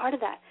want to be a part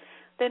of that,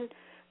 then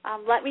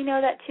let me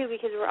know that too,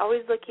 because we're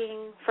always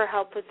looking for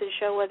help with the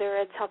show, whether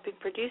it's helping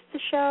produce the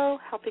show,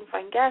 helping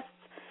find guests,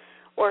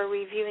 or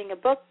reviewing a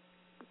book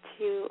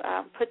to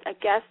put a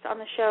guest on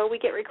the show. We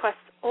get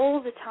requests all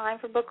the time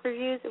for book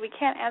reviews, and we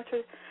can't have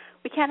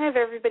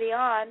everybody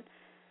on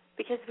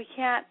because we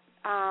can't.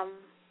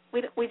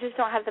 We just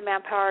don't have the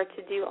manpower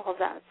to do all of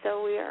that.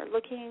 So we are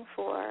looking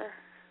for,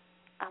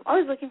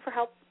 always looking for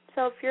help.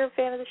 So if you're a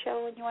fan of the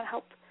show and you want to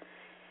help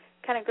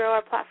kind of grow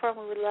our platform,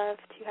 we would love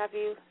to have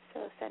you.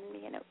 So send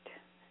me a note.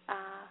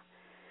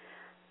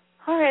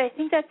 All right, I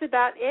think that's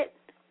about it.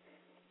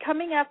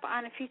 Coming up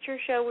on a future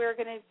show, we're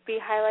going to be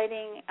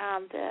highlighting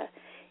the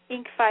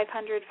Inc.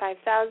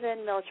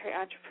 500-5000 Military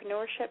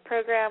Entrepreneurship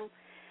Program.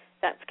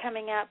 That's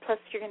coming up. Plus,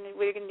 we're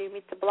going to do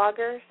Meet the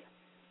Bloggers.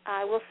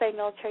 I will say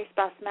Military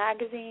Spouse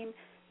Magazine,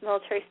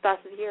 Military Spouse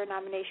of the Year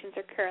nominations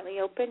are currently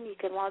open. You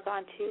can log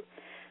on to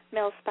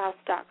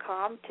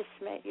milspouse.com to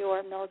submit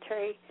your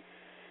military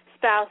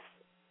spouse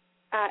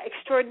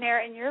extraordinaire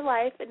in your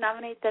life and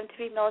nominate them to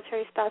be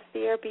Military Spouse of the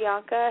Year.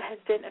 Bianca has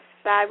been a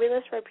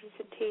fabulous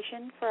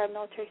representation for our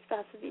Military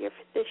Spouse of the Year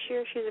for this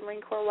year. She's a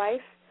Marine Corps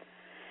wife.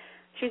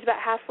 She's about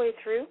halfway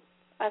through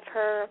of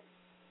her,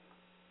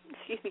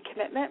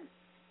 commitment,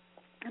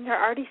 and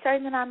they're already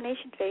starting the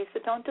nomination phase, so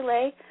don't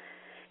delay.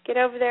 Get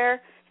over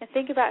there and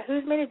think about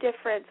who's made a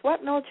difference.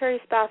 What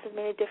military spouse has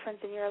made a difference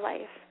in your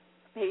life?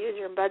 Maybe it was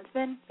your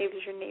ombudsman. Maybe it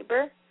was your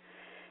neighbor.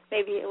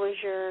 Maybe it was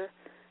your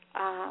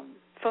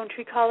phone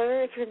tree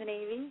caller if you're in the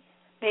Navy.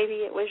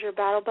 Maybe it was your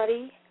battle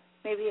buddy.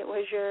 Maybe it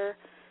was your,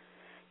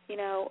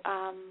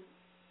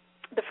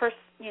 the first,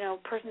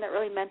 person that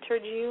really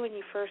mentored you when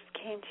you first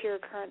came to your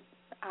current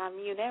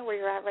unit where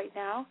you're at right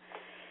now.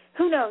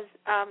 Who knows,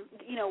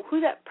 who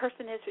that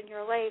person is in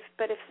your life,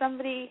 but if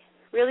somebody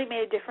really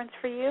made a difference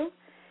for you,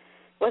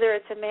 whether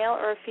it's a male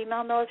or a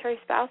female military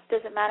spouse,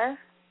 doesn't matter,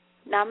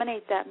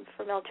 nominate them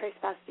for Military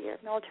Spouse of the Year.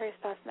 Military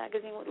Spouse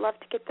Magazine would love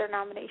to get their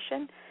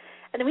nomination,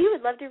 and we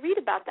would love to read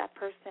about that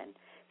person,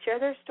 share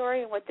their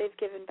story and what they've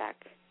given back.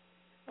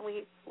 And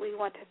we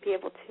want to be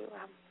able to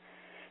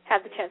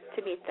have the chance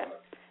to meet them.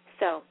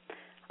 So,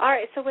 all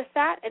right, so with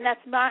that, and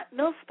that's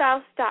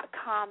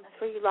milspouse.com. That's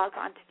where you log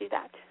on to do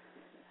that.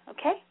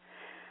 Okay?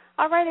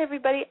 All right,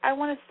 everybody, I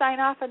want to sign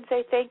off and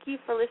say thank you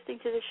for listening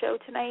to the show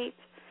tonight.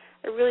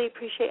 I really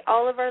appreciate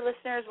all of our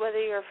listeners,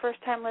 whether you're a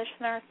first-time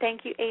listener.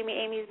 Thank you, Amy.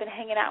 Amy's been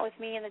hanging out with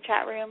me in the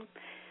chat room.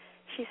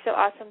 She's so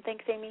awesome.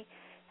 Thanks, Amy.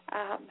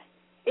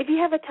 If you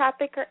have a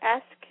topic or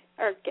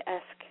you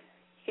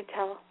can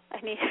tell I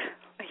need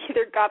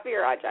either coffee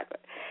or hot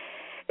chocolate.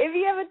 If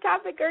you have a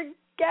topic or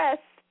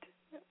guest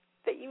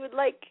that you would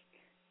like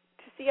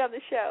to see on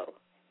the show,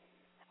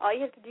 all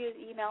you have to do is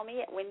email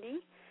me at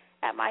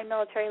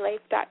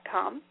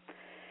wendy@mymilitarylife.com.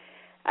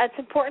 It's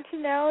important to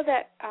know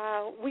that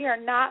we are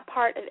not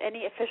part of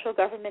any official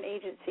government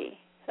agency.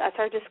 That's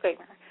our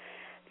disclaimer.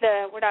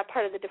 We're not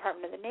part of the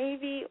Department of the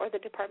Navy or the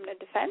Department of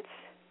Defense.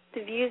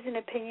 The views and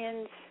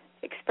opinions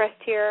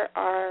expressed here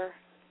are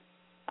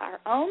our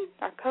own,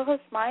 our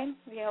co-host, mine,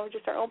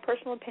 just our own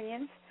personal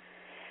opinions.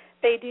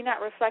 They do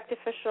not reflect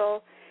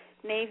official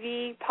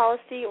Navy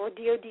policy or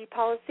DOD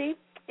policy.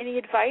 Any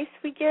advice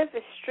we give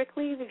is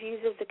strictly the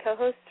views of the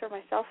co-hosts or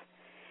myself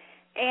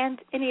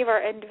and any of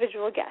our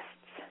individual guests.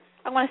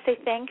 I want to say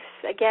thanks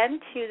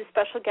again to the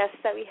special guests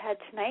that we had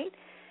tonight.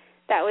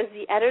 That was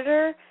the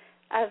editor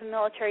of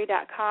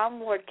military.com,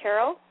 Lord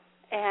Carroll,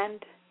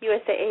 and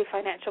USAA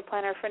financial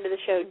planner, friend of the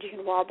show,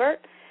 June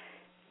Walbert.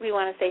 We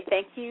want to say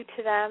thank you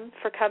to them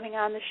for coming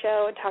on the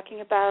show and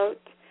talking about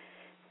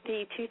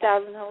the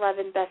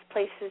 2011 best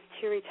places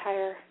to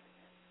retire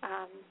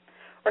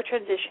or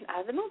transition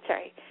out of the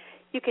military.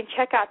 You can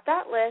check out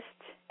that list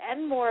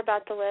and more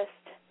about the list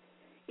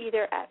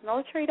either at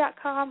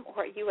military.com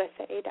or at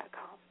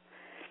USAA.com.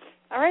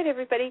 All right,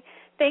 everybody.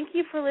 Thank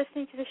you for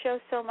listening to the show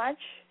so much.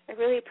 I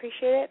really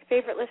appreciate it.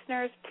 Favorite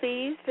listeners,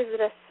 please visit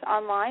us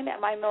online at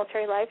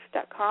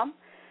mymilitarylife.com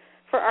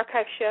for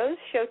archive shows,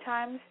 show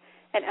times,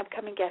 and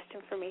upcoming guest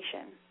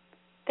information.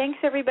 Thanks,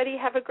 everybody.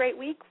 Have a great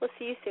week. We'll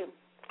see you soon.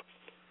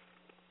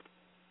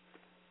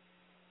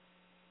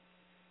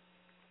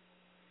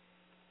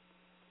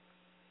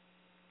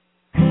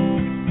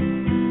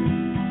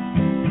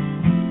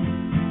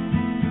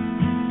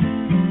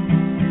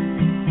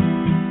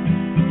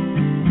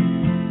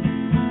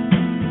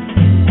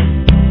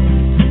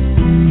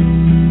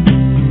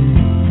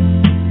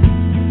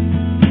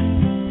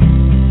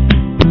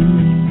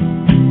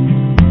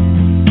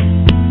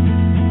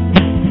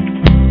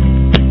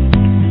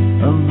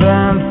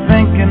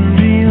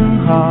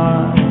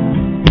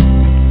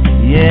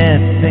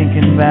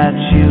 About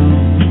you,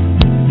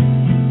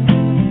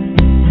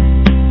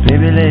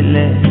 baby,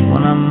 lately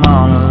when I'm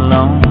all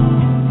alone,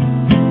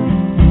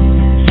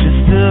 it's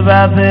just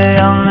about the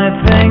only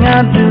thing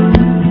I do.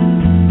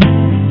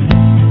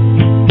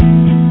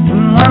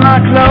 And when I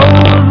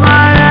close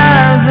my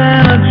eyes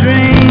and